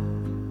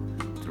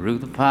through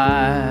the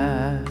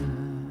pines.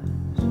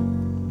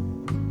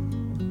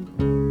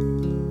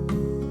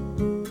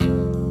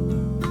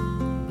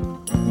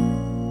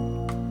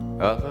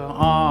 Other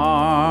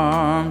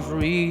arms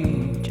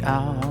reach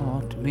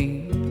out to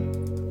me,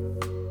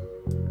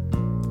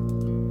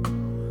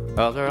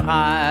 other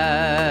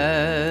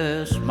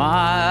eyes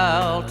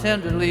smile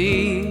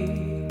tenderly.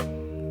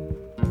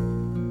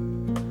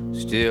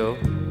 Still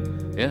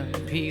in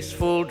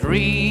peaceful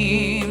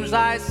dreams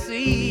I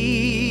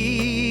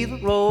see the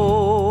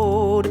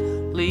road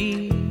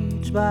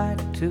leads back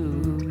to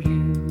you.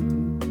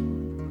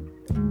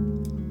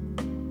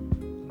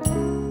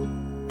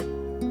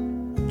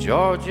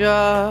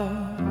 Georgia,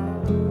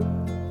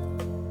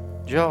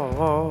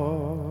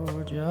 Georgia,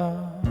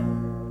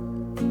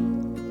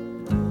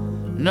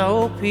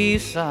 no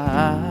peace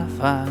I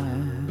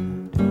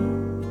find,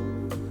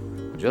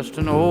 just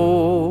an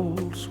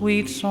old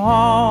sweet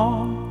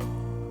song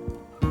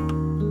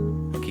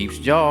keeps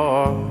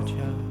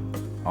Georgia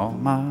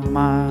on my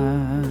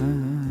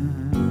mind.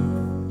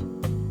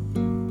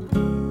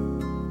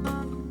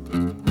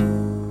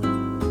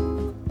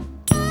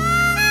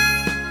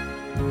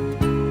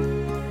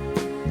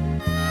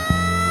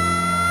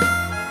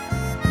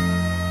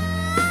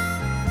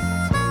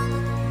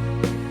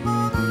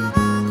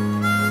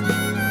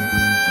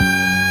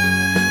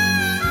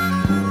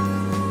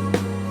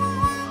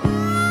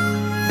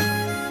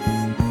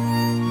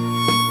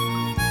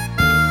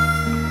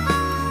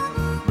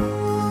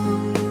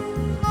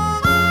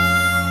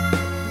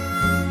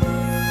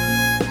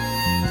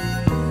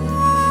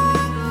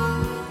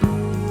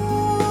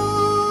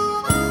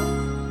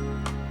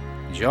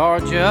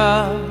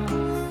 Georgia,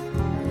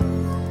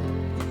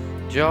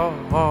 Georgia,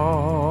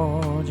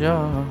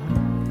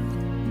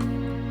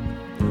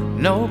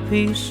 no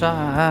peace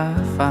I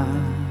find,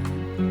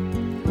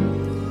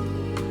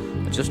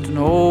 just an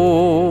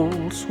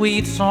old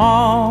sweet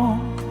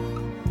song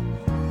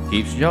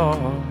keeps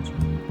Georgia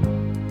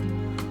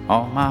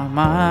on my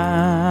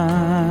mind.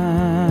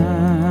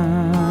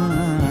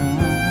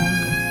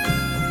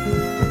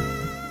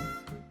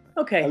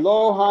 Okay.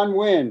 Hello, Han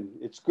Nguyen.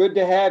 It's good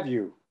to have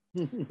you.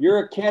 You're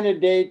a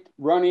candidate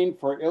running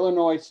for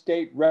Illinois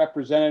State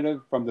Representative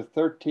from the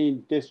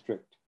 13th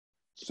District,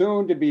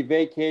 soon to be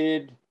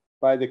vacated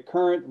by the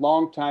current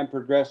longtime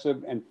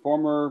progressive and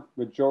former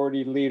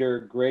majority leader,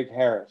 Greg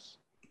Harris.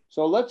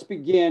 So let's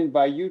begin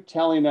by you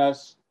telling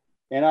us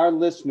and our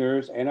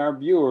listeners and our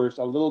viewers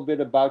a little bit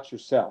about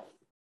yourself.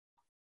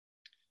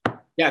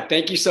 Yeah,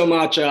 thank you so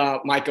much,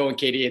 Michael and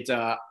Katy. It's,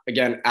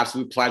 again,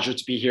 absolute pleasure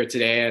to be here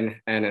today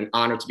and an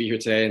honor to be here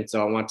today. And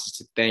so I want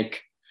to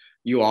thank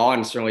you all,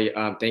 and certainly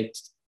thank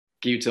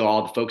you to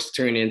all the folks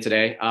tuning in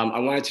today. I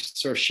wanted to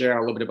sort of share a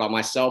little bit about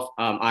myself.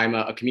 I'm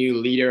a community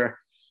leader,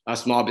 a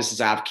small business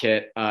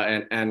advocate,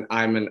 and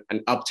I'm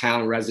an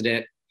uptown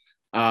resident.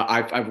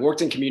 I've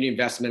worked in community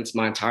investments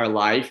my entire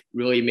life,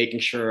 really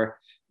making sure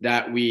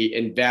that we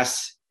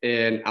invest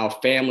in our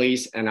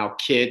families and our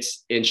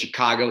kids in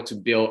Chicago to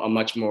build a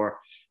much more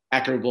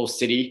equitable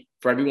city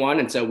for everyone.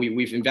 And so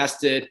we've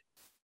invested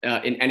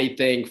in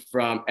anything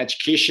from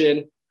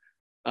education,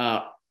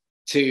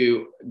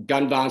 to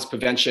gun violence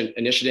prevention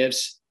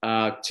initiatives,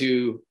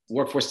 to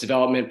workforce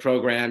development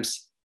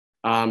programs,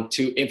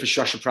 to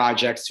infrastructure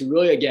projects, to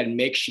really, again,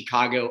 make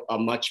Chicago a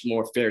much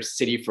more fair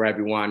city for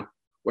everyone,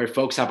 where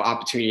folks have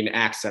opportunity and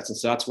access. And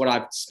so that's what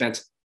I've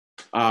spent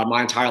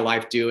my entire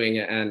life doing.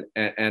 And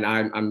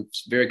I'm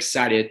very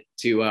excited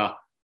to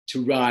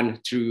run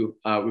to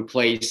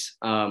replace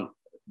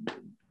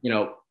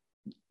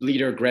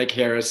leader Greg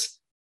Harris,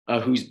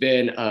 who's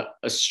been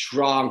a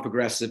strong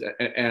progressive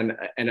and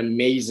an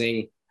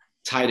amazing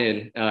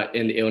titan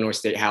in the Illinois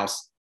State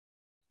House.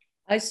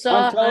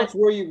 Tell us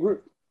where you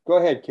grew. Go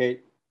ahead,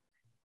 Kate.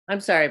 I'm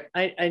sorry.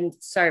 I'm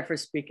sorry for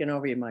speaking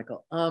over you,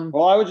 Michael.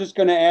 Well, I was just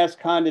going to ask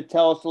Han to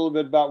tell us a little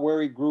bit about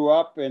where he grew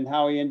up and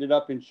how he ended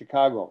up in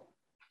Chicago.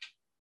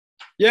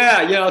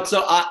 Yeah,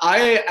 so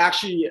I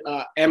actually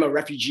am a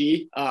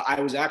refugee.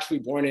 I was actually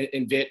born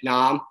in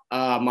Vietnam.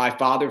 My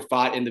father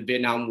fought in the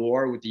Vietnam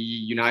War with the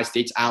United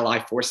States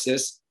Allied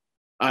Forces.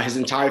 His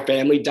entire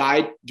family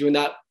died during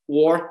that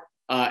war,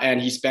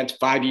 and he spent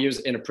 5 years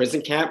in a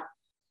prison camp.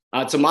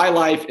 So my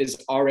life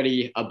is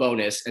already a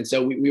bonus. And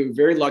so we were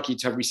very lucky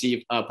to have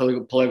received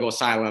political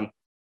asylum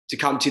to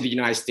come to the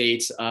United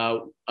States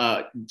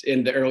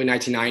in the early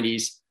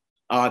 1990s.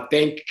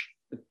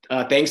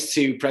 Thanks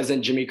to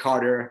President Jimmy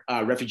Carter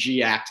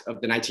Refugee Act of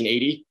the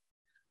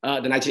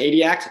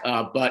 1980 Act.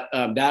 But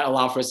that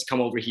allowed for us to come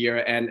over here,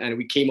 and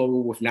we came over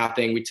with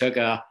nothing. We took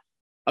a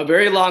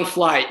very long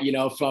flight,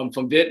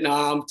 from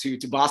Vietnam to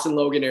Boston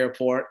Logan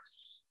Airport.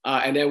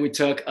 And then we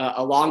took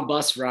a long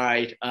bus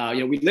ride.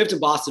 We lived in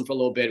Boston for a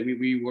little bit.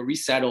 We were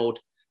resettled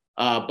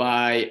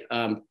by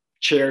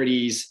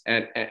charities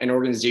and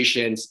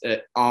organizations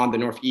on the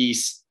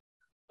Northeast.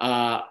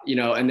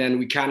 And then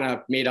we kind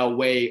of made our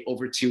way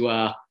over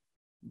to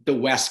the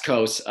West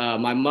Coast.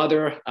 My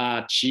mother,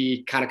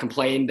 she kind of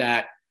complained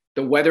that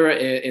the weather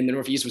in the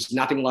Northeast was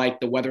nothing like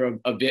the weather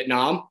of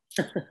Vietnam.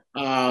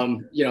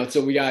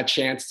 So we got a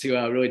chance to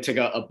really take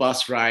a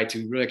bus ride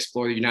to really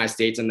explore the United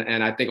States. And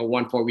I think at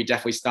one point we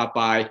definitely stopped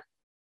by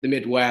the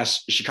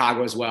Midwest,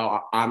 Chicago as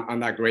well, on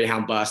that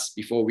Greyhound bus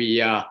before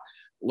we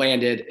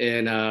landed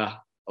in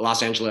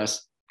Los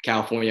Angeles,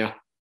 California.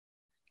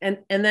 And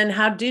then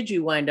how did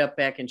you wind up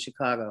back in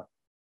Chicago?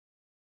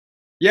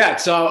 Yeah,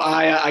 so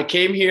I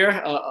came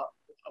here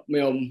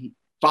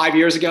 5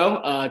 years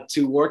ago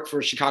to work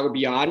for Chicago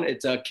Beyond.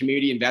 It's a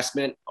community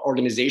investment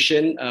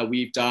organization.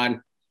 We've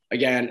done,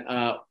 again,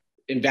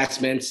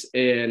 investments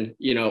in,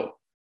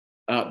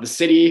 the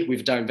city.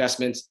 We've done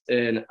investments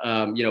in,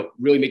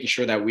 really making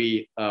sure that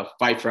we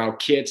fight for our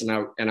kids and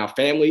our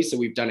families. So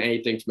we've done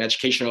anything from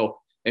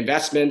educational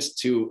investments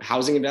to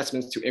housing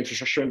investments to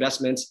infrastructure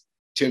investments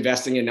to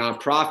investing in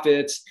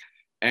nonprofits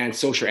and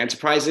social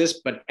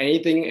enterprises, but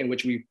anything in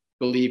which we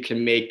believe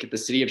can make the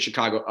city of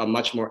Chicago a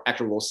much more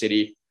equitable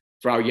city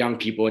for our young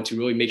people and to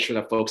really make sure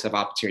that folks have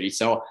opportunities.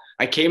 So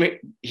I came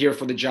here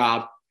for the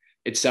job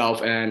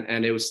itself,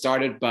 and it was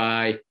started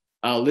by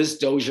Liz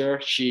Dozier.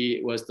 She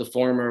was the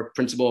former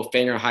principal of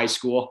Fanger High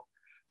School,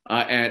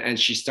 and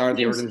she started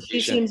the organization.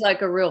 She seems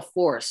like a real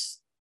force.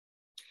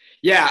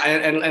 Yeah,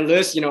 and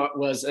Liz,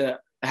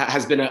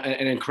 has been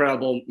an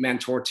incredible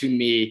mentor to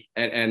me,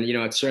 and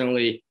it's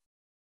certainly,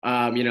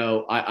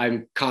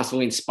 I'm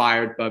constantly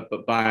inspired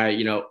by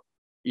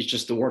it's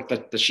just the work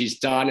that she's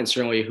done, and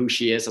certainly who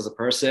she is as a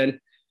person,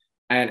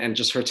 and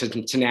just her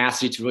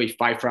tenacity to really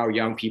fight for our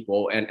young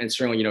people, and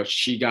certainly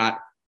she got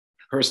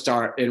her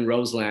start in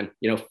Roseland,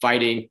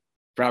 fighting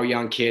for our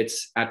young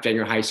kids at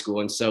Fanger High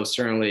School, and so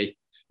certainly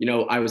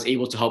I was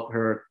able to help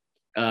her,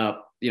 I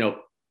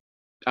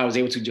was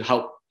able to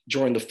help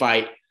join the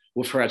fight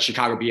with her at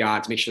Chicago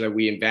Beyond to make sure that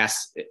we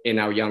invest in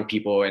our young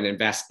people and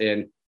invest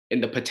in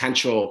the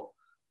potential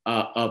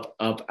of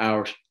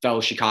our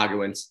fellow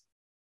Chicagoans.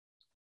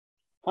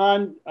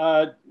 Han,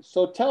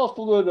 so tell us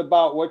a little bit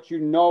about what you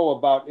know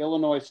about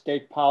Illinois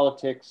state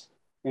politics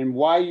and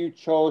why you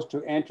chose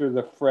to enter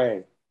the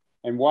fray,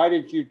 and why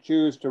did you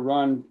choose to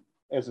run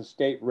as a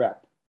state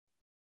rep?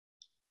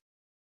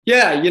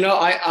 Yeah,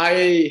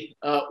 I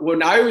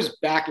when I was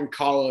back in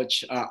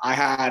college, I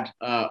had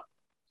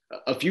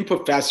a few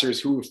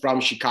professors who were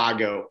from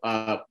Chicago.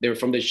 They were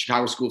from the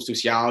Chicago School of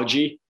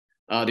Sociology.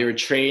 They were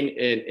trained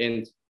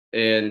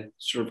in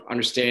sort of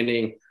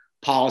understanding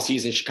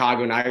policies in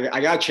Chicago. And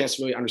I got a chance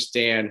to really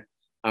understand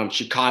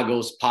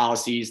Chicago's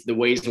policies, the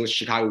ways in which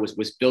Chicago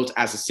was built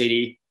as a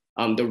city,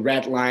 the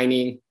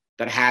redlining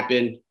that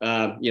happened,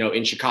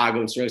 in Chicago,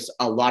 and sort of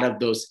a lot of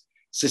those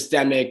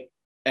systemic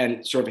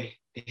and sort of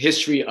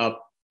history of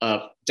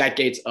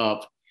decades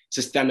of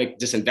systemic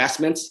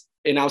disinvestments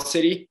in our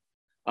city.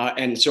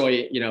 And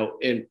certainly,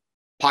 in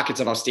pockets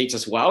of our states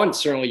as well. And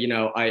certainly,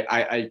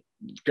 I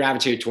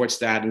gravitated towards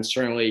that. And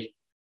certainly,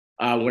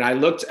 when I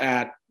looked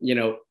at,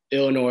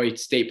 Illinois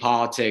state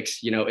politics,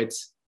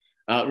 it's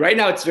right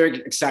now it's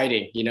very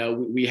exciting.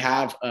 We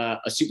have a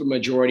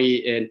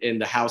supermajority in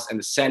the House and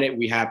the Senate.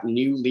 We have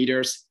new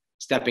leaders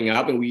stepping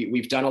up, and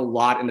we've done a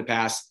lot in the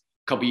past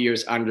couple of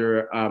years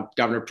under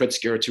Governor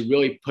Pritzker to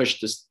really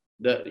push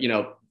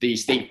the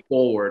state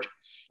forward.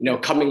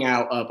 Coming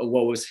out of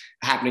what was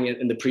happening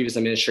in the previous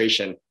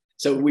administration.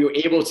 So we were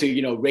able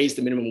to, raise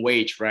the minimum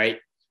wage, right?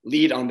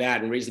 Lead on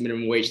that and raise the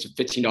minimum wage to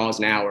 $15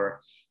 an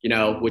hour,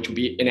 which will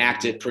be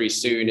enacted pretty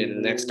soon in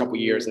the next couple of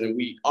years. And then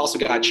we also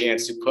got a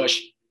chance to push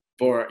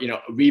for,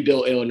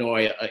 Rebuild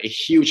Illinois, a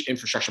huge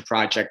infrastructure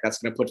project that's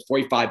going to put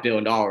 $45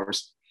 billion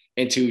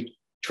into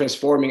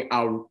transforming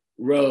our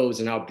roads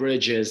and our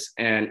bridges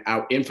and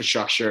our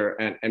infrastructure,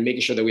 and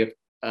making sure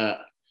that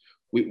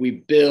we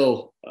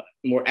build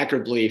more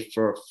equitably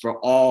for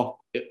all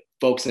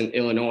folks in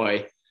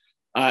Illinois.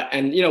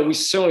 And we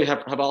certainly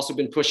have also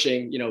been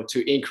pushing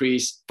to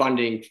increase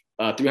funding,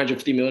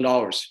 $350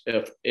 million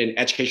in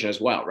education as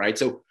well, right?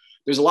 So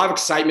there's a lot of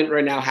excitement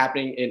right now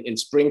happening in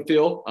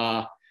Springfield.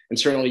 And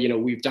certainly,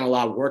 we've done a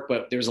lot of work,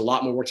 but there's a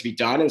lot more work to be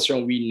done. And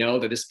certainly we know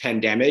that this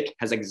pandemic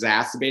has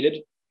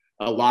exacerbated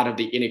a lot of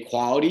the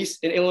inequalities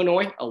in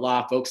Illinois. A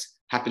lot of folks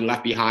have been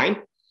left behind.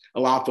 A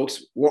lot of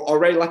folks were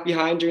already left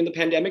behind during the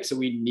pandemic. So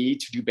we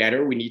need to do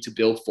better. We need to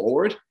build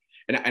forward.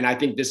 And I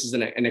think this is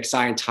an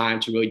exciting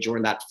time to really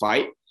join that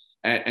fight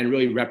and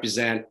really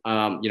represent,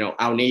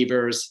 our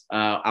neighbors,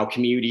 our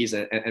communities,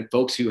 and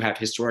folks who have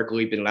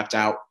historically been left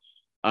out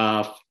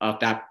of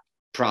that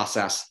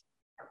process.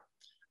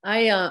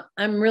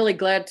 I'm really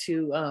glad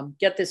to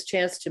get this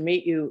chance to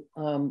meet you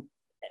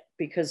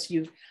because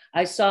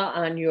I saw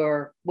on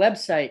your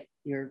website,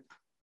 your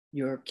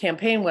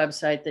campaign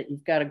website, that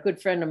you've got a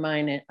good friend of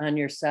mine on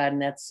your side,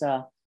 and that's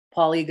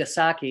Paul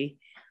Igasaki.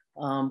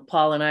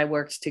 Paul and I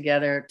worked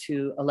together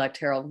to elect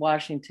Harold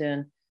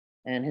Washington,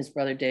 and his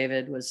brother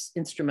David was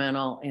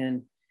instrumental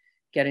in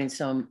getting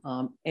some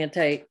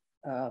anti-Asian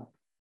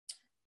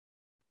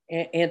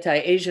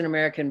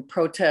American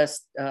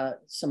protest,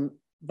 some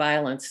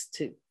violence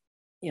to,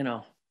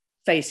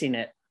 facing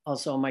it.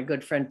 Also, my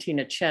good friend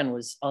Tina Chen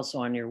was also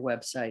on your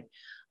website.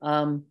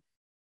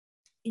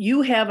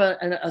 You have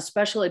a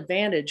special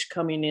advantage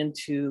coming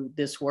into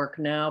this work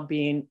now,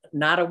 being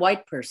not a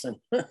white person.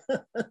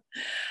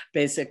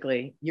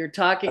 Basically, you're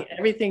talking,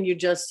 everything you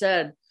just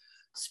said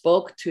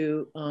spoke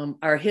to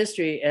our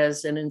history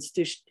as an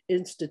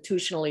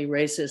institutionally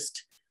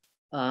racist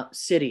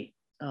city.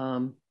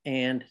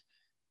 And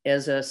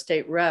as a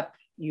state rep,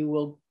 you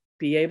will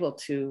be able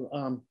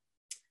to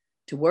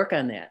work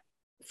on that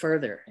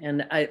further.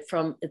 And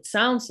it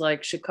sounds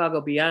like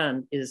Chicago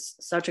Beyond is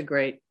such a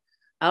great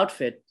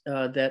outfit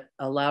that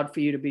allowed for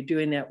you to be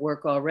doing that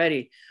work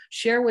already.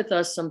 Share with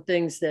us some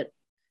things that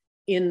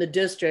in the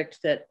district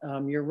that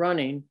you're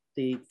running,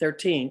 the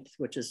 13th,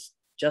 which is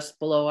just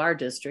below our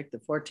district, the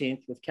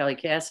 14th with Kelly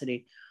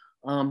Cassidy.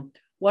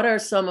 What are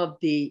some of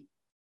the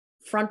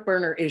front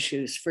burner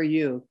issues for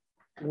you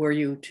were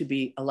you to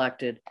be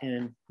elected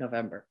in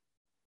November?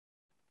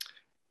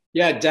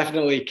 Yeah,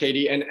 definitely,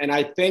 Katie. And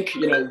I think,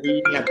 we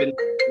have been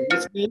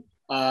listening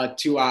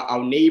to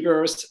our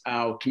neighbors,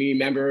 our community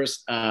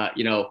members,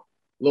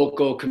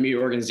 local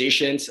community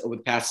organizations over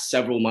the past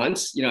several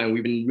months, and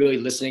we've been really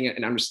listening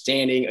and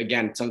understanding,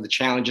 again, some of the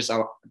challenges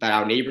that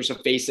our neighbors are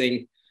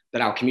facing,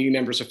 that our community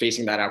members are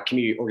facing, that our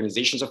community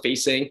organizations are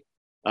facing.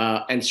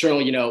 And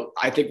certainly,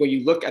 I think when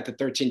you look at the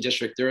 13th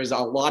district, there is a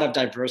lot of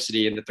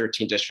diversity in the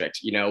 13th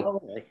district.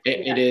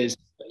 It is,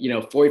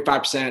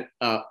 45%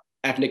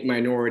 ethnic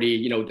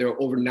minority. There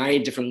are over 90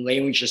 different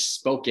languages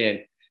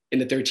spoken in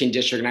the 13th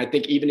district. And I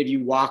think even if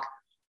you walk,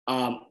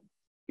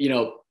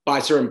 by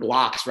certain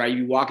blocks, right?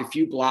 You walk a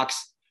few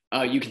blocks,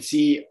 you can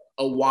see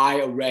a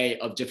wide array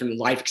of different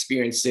life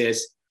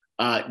experiences,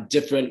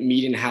 different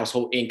median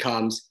household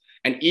incomes,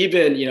 and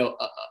even,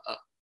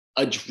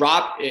 a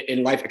drop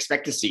in life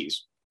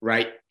expectancies,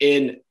 right?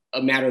 In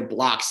a matter of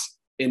blocks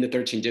in the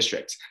 13th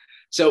district.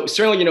 So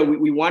certainly,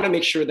 we want to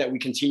make sure that we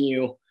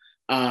continue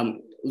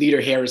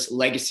Leader Harris'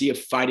 legacy of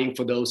fighting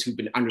for those who've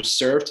been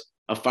underserved,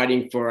 of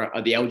fighting for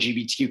the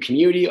LGBTQ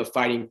community, of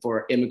fighting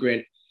for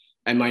immigrant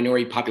and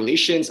minority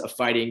populations, of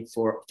fighting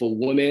for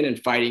women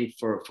and fighting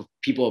for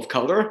people of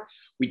color.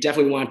 We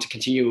definitely want to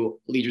continue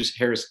Leader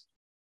Harris'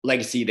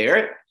 legacy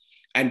there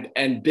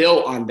and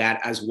build on that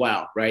as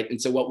well, right?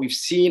 And so what we've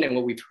seen and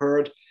what we've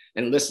heard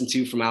and listened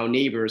to from our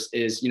neighbors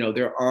is,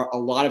 there are a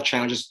lot of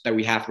challenges that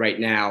we have right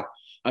now.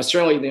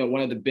 Certainly,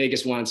 one of the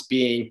biggest ones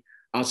being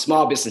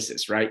small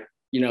businesses, right?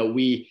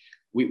 We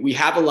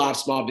have a lot of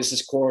small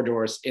business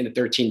corridors in the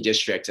 13th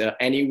district,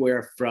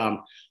 anywhere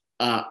from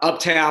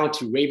Uptown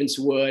to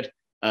Ravenswood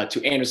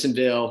to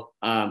Andersonville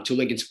to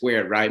Lincoln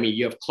Square, right? I mean,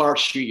 you have Clark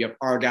Street, you have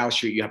Argyle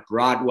Street, you have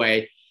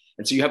Broadway.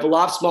 And so you have a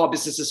lot of small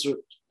businesses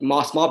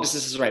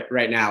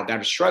right now that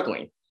are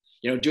struggling,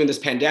 during this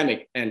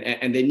pandemic,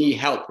 and they need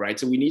help, right?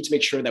 So we need to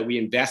make sure that we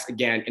invest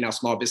again in our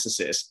small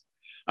businesses.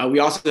 We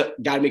also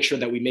got to make sure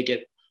that we make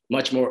it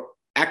much more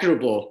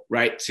equitable,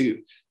 right?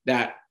 To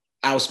that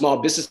our small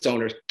business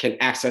owners can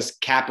access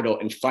capital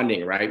and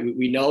funding, right?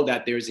 We know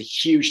that there's a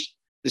huge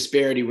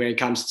disparity when it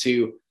comes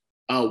to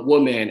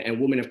women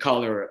and women of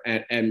color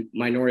and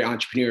minority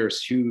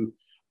entrepreneurs who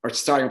are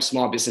starting up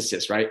small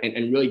businesses, right?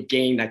 And really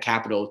gain that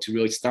capital to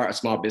really start a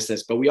small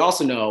business. But we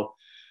also know,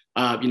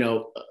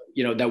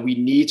 that we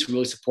need to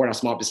really support our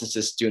small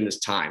businesses during this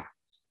time.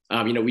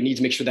 We need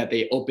to make sure that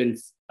they open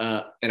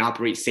and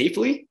operate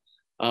safely,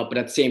 but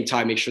at the same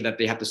time, make sure that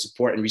they have the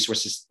support and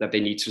resources that they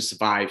need to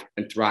survive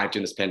and thrive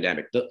during this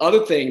pandemic. The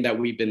other thing that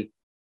we've been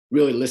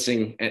really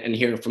listening and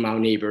hearing from our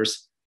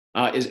neighbors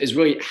is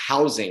really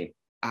housing.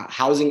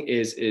 Housing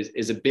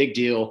is a big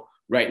deal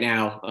right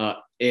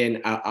now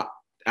in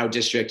our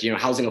district.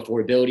 Housing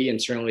affordability,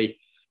 and certainly,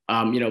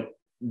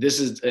 this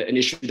is an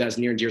issue that's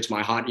near and dear to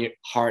my heart.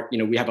 You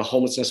know, we have a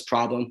homelessness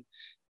problem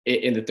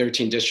in the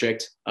 13th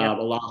district. A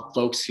lot of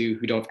folks who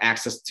don't have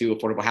access to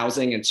affordable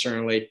housing, and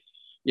certainly,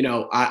 you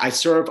know, I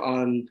serve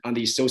on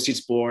the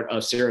associates board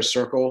of Sarah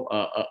Circle,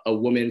 a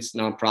women's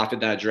nonprofit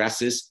that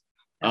addresses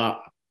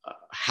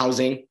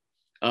housing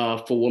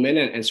for women,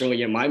 and certainly,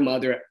 you know, my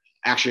mother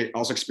actually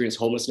also experienced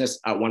homelessness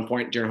at one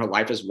point during her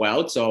life as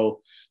well.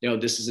 So, you know,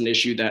 this is an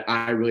issue that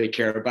I really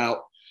care about.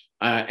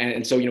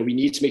 And so, you know, we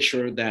need to make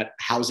sure that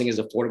housing is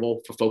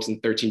affordable for folks in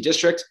the 13th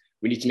district.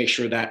 We need to make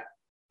sure that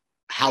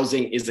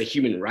housing is a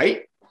human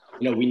right.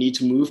 You know, we need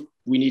to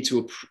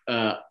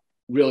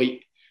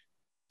really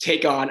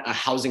take on a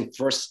housing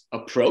first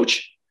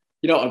approach,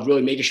 you know, of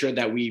really making sure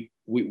that we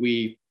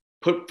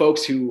put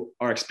folks who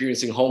are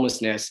experiencing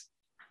homelessness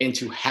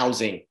into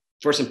housing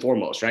first and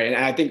foremost, right? And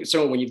I think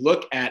so when you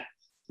look at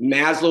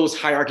Maslow's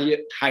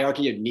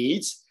hierarchy of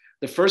needs,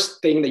 the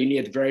first thing that you need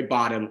at the very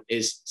bottom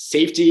is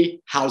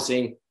safety,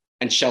 housing,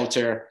 and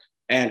shelter,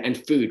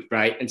 and food,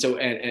 right? And so,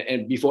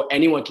 and before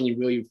anyone can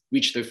really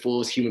reach their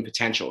fullest human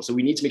potential. So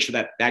we need to make sure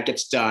that that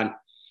gets done.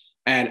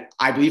 And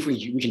I believe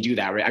we can do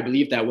that, right? I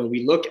believe that when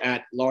we look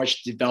at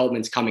large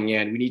developments coming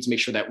in, we need to make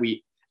sure that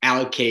we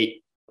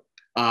allocate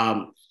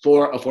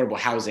for affordable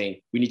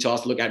housing. We need to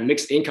also look at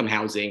mixed income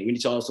housing. We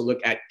need to also look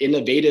at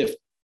innovative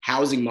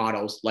housing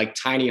models like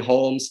tiny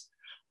homes,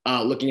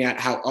 looking at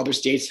how other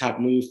states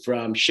have moved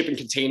from shipping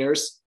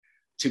containers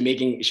to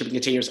making shipping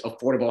containers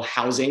affordable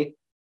housing.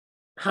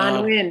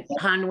 Han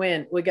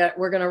Nguyen,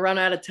 we're going to run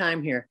out of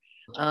time here.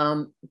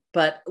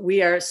 But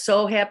we are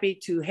so happy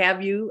to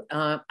have you.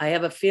 I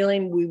have a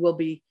feeling we will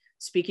be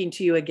speaking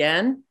to you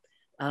again.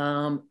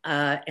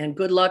 And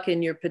good luck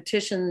in your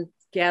petition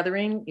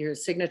gathering, your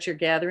signature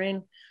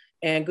gathering,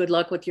 and good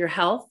luck with your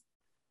health.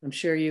 I'm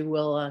sure you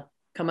will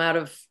come out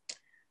of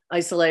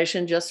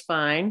isolation just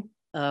fine.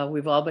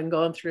 We've all been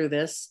going through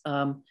this.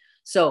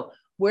 So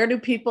where do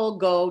people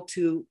go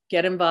to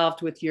get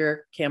involved with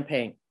your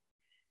campaign?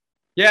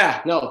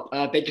 Yeah, no,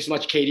 thank you so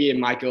much, Katy and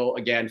Michael,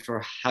 again,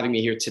 for having me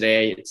here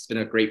today. It's been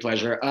a great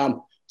pleasure.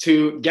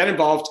 To get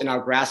involved in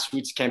our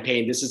grassroots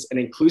campaign, this is an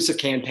inclusive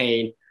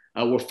campaign.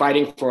 We're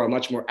fighting for a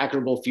much more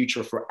equitable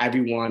future for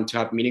everyone to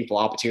have meaningful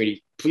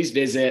opportunity. Please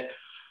visit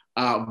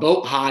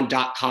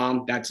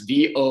votehan.com. That's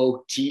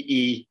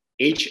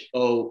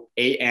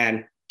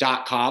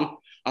VOTEHOAN.com.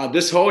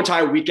 This whole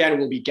entire weekend,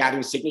 we'll be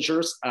gathering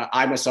signatures.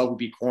 I myself will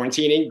be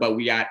quarantining, but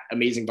we got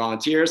amazing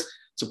volunteers.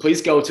 So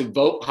please go to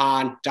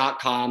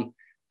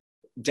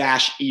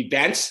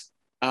votehan.com/events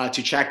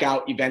to check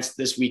out events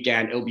this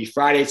weekend. It'll be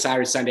Friday,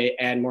 Saturday, Sunday,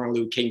 and Martin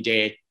Luther King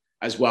Day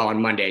as well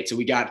on Monday. So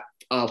we got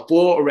a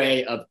full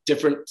array of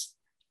different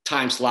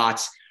time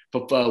slots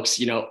for folks,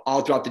 you know,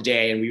 all throughout the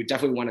day. And we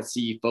definitely want to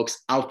see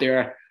folks out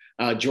there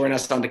join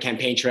us on the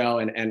campaign trail.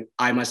 And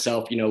I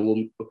myself, you know,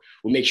 will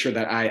make sure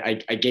that I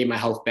gain my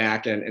health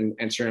back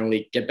and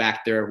certainly get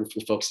back there with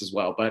folks as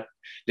well. But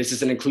this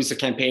is an inclusive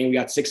campaign. We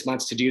got 6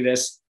 months to do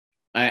this.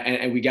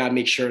 And we got to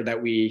make sure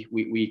that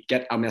we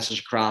get our message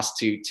across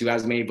to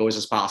as many voters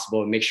as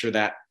possible, and make sure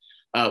that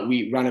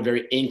we run a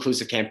very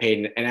inclusive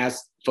campaign. And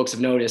as folks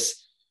have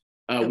noticed,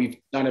 we've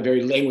done a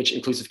very language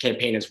inclusive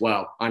campaign as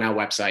well on our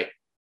website.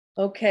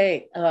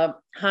 Okay,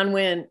 Han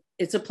Nguyen,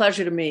 it's a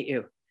pleasure to meet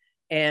you,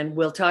 and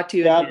we'll talk to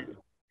you again.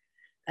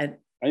 And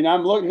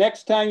I'm looking,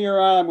 next time you're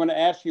on, I'm going to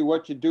ask you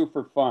what you do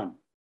for fun.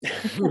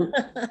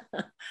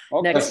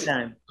 Okay. Next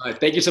time. All right.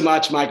 Thank you so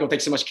much, Michael.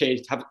 Thanks so much,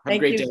 Kate. Have a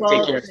great day.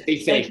 Take care. Stay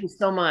safe. Thank you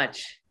so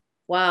much.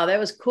 Wow, that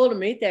was cool to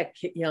meet that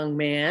young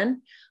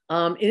man.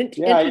 He's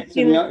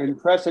an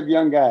impressive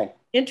young guy.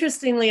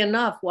 Interestingly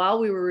enough, while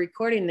we were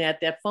recording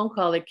that phone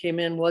call that came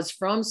in was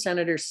from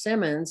Senator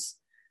Simmons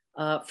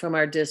from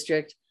our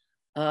district,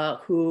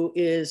 who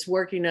is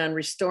working on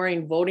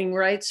restoring voting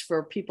rights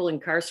for people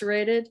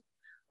incarcerated.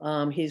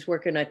 He's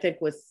working, I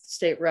think, with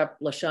State Rep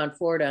LaShawn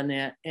Ford on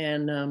that.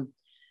 And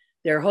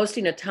they're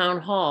hosting a town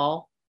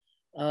hall,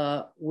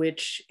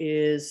 which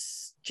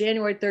is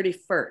January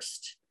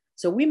 31st.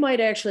 So we might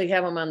actually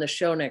have him on the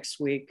show next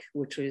week,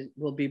 which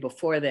will be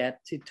before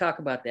that, to talk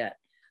about that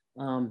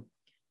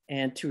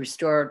and to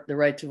restore the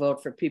right to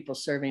vote for people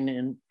serving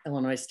in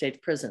Illinois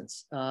state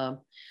prisons.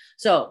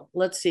 So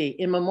let's see.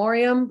 In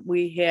memoriam,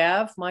 we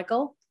have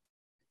Michael.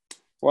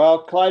 Well,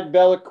 Clyde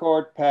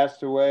Bellecourt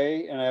passed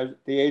away at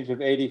the age of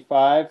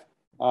 85.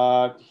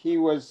 He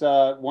was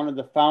one of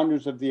the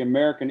founders of the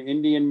American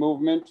Indian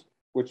movement,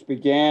 which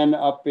began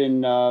up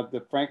in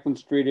the Franklin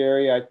Street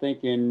area, I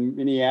think in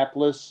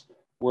Minneapolis,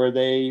 where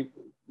they,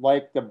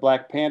 like the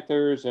Black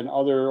Panthers and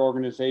other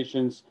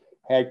organizations,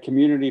 had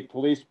community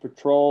police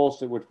patrols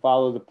that would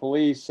follow the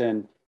police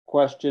and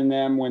question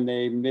them when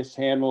they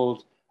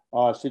mishandled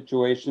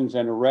situations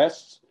and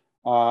arrests.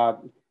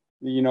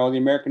 You know, the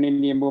American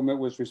Indian movement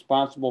was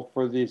responsible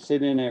for the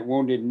sit-in at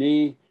Wounded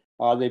Knee.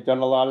 They've done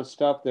a lot of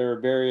stuff. There are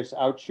various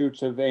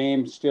outshoots of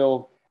AIM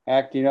still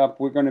acting up.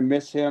 We're going to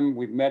miss him.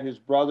 We've met his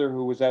brother,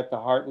 who was at the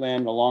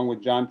Heartland, along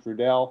with John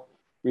Trudell.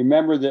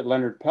 Remember that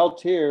Leonard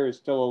Peltier is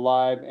still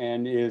alive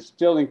and is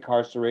still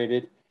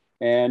incarcerated.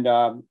 And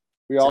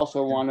We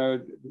also want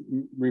to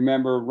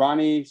remember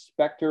Ronnie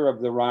Spector of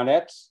the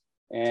Ronettes,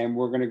 and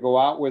we're going to go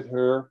out with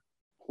her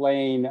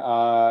playing.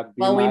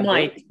 Well, we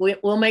might.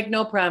 We'll make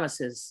no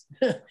promises.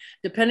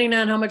 Depending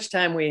on how much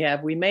time we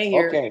have, we may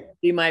hear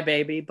 "Be My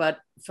Baby." But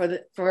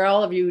for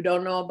all of you who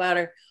don't know about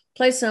her,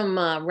 play some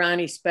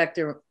Ronnie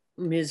Spector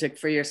music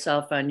for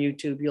yourself on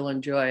YouTube. You'll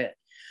enjoy it.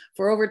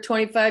 For over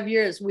 25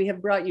 years, we have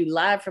brought you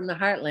live from the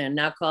Heartland,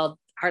 now called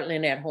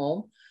Heartland at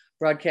Home.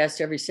 Broadcast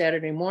every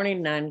Saturday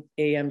morning, 9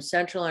 a.m.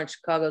 Central on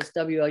Chicago's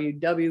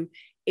WLUW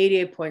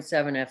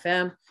 88.7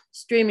 FM,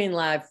 streaming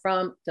live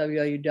from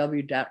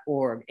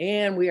WLUW.org.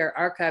 And we are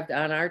archived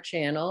on our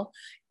channel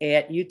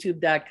at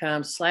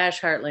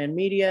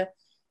youtube.com/heartlandmedia.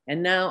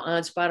 And now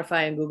on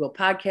Spotify and Google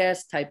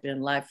Podcasts, type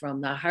in Live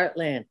from the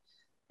Heartland.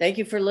 Thank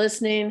you for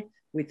listening.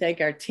 We thank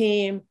our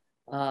team,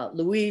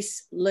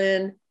 Luis,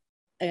 Lynn,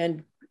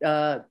 and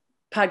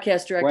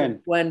podcast director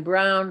Gwen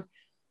Brown.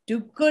 Do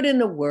good in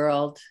the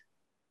world.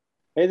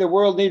 Hey, the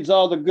world needs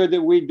all the good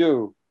that we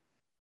do.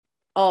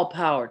 All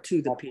power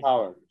to the people.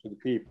 All power to the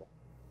people.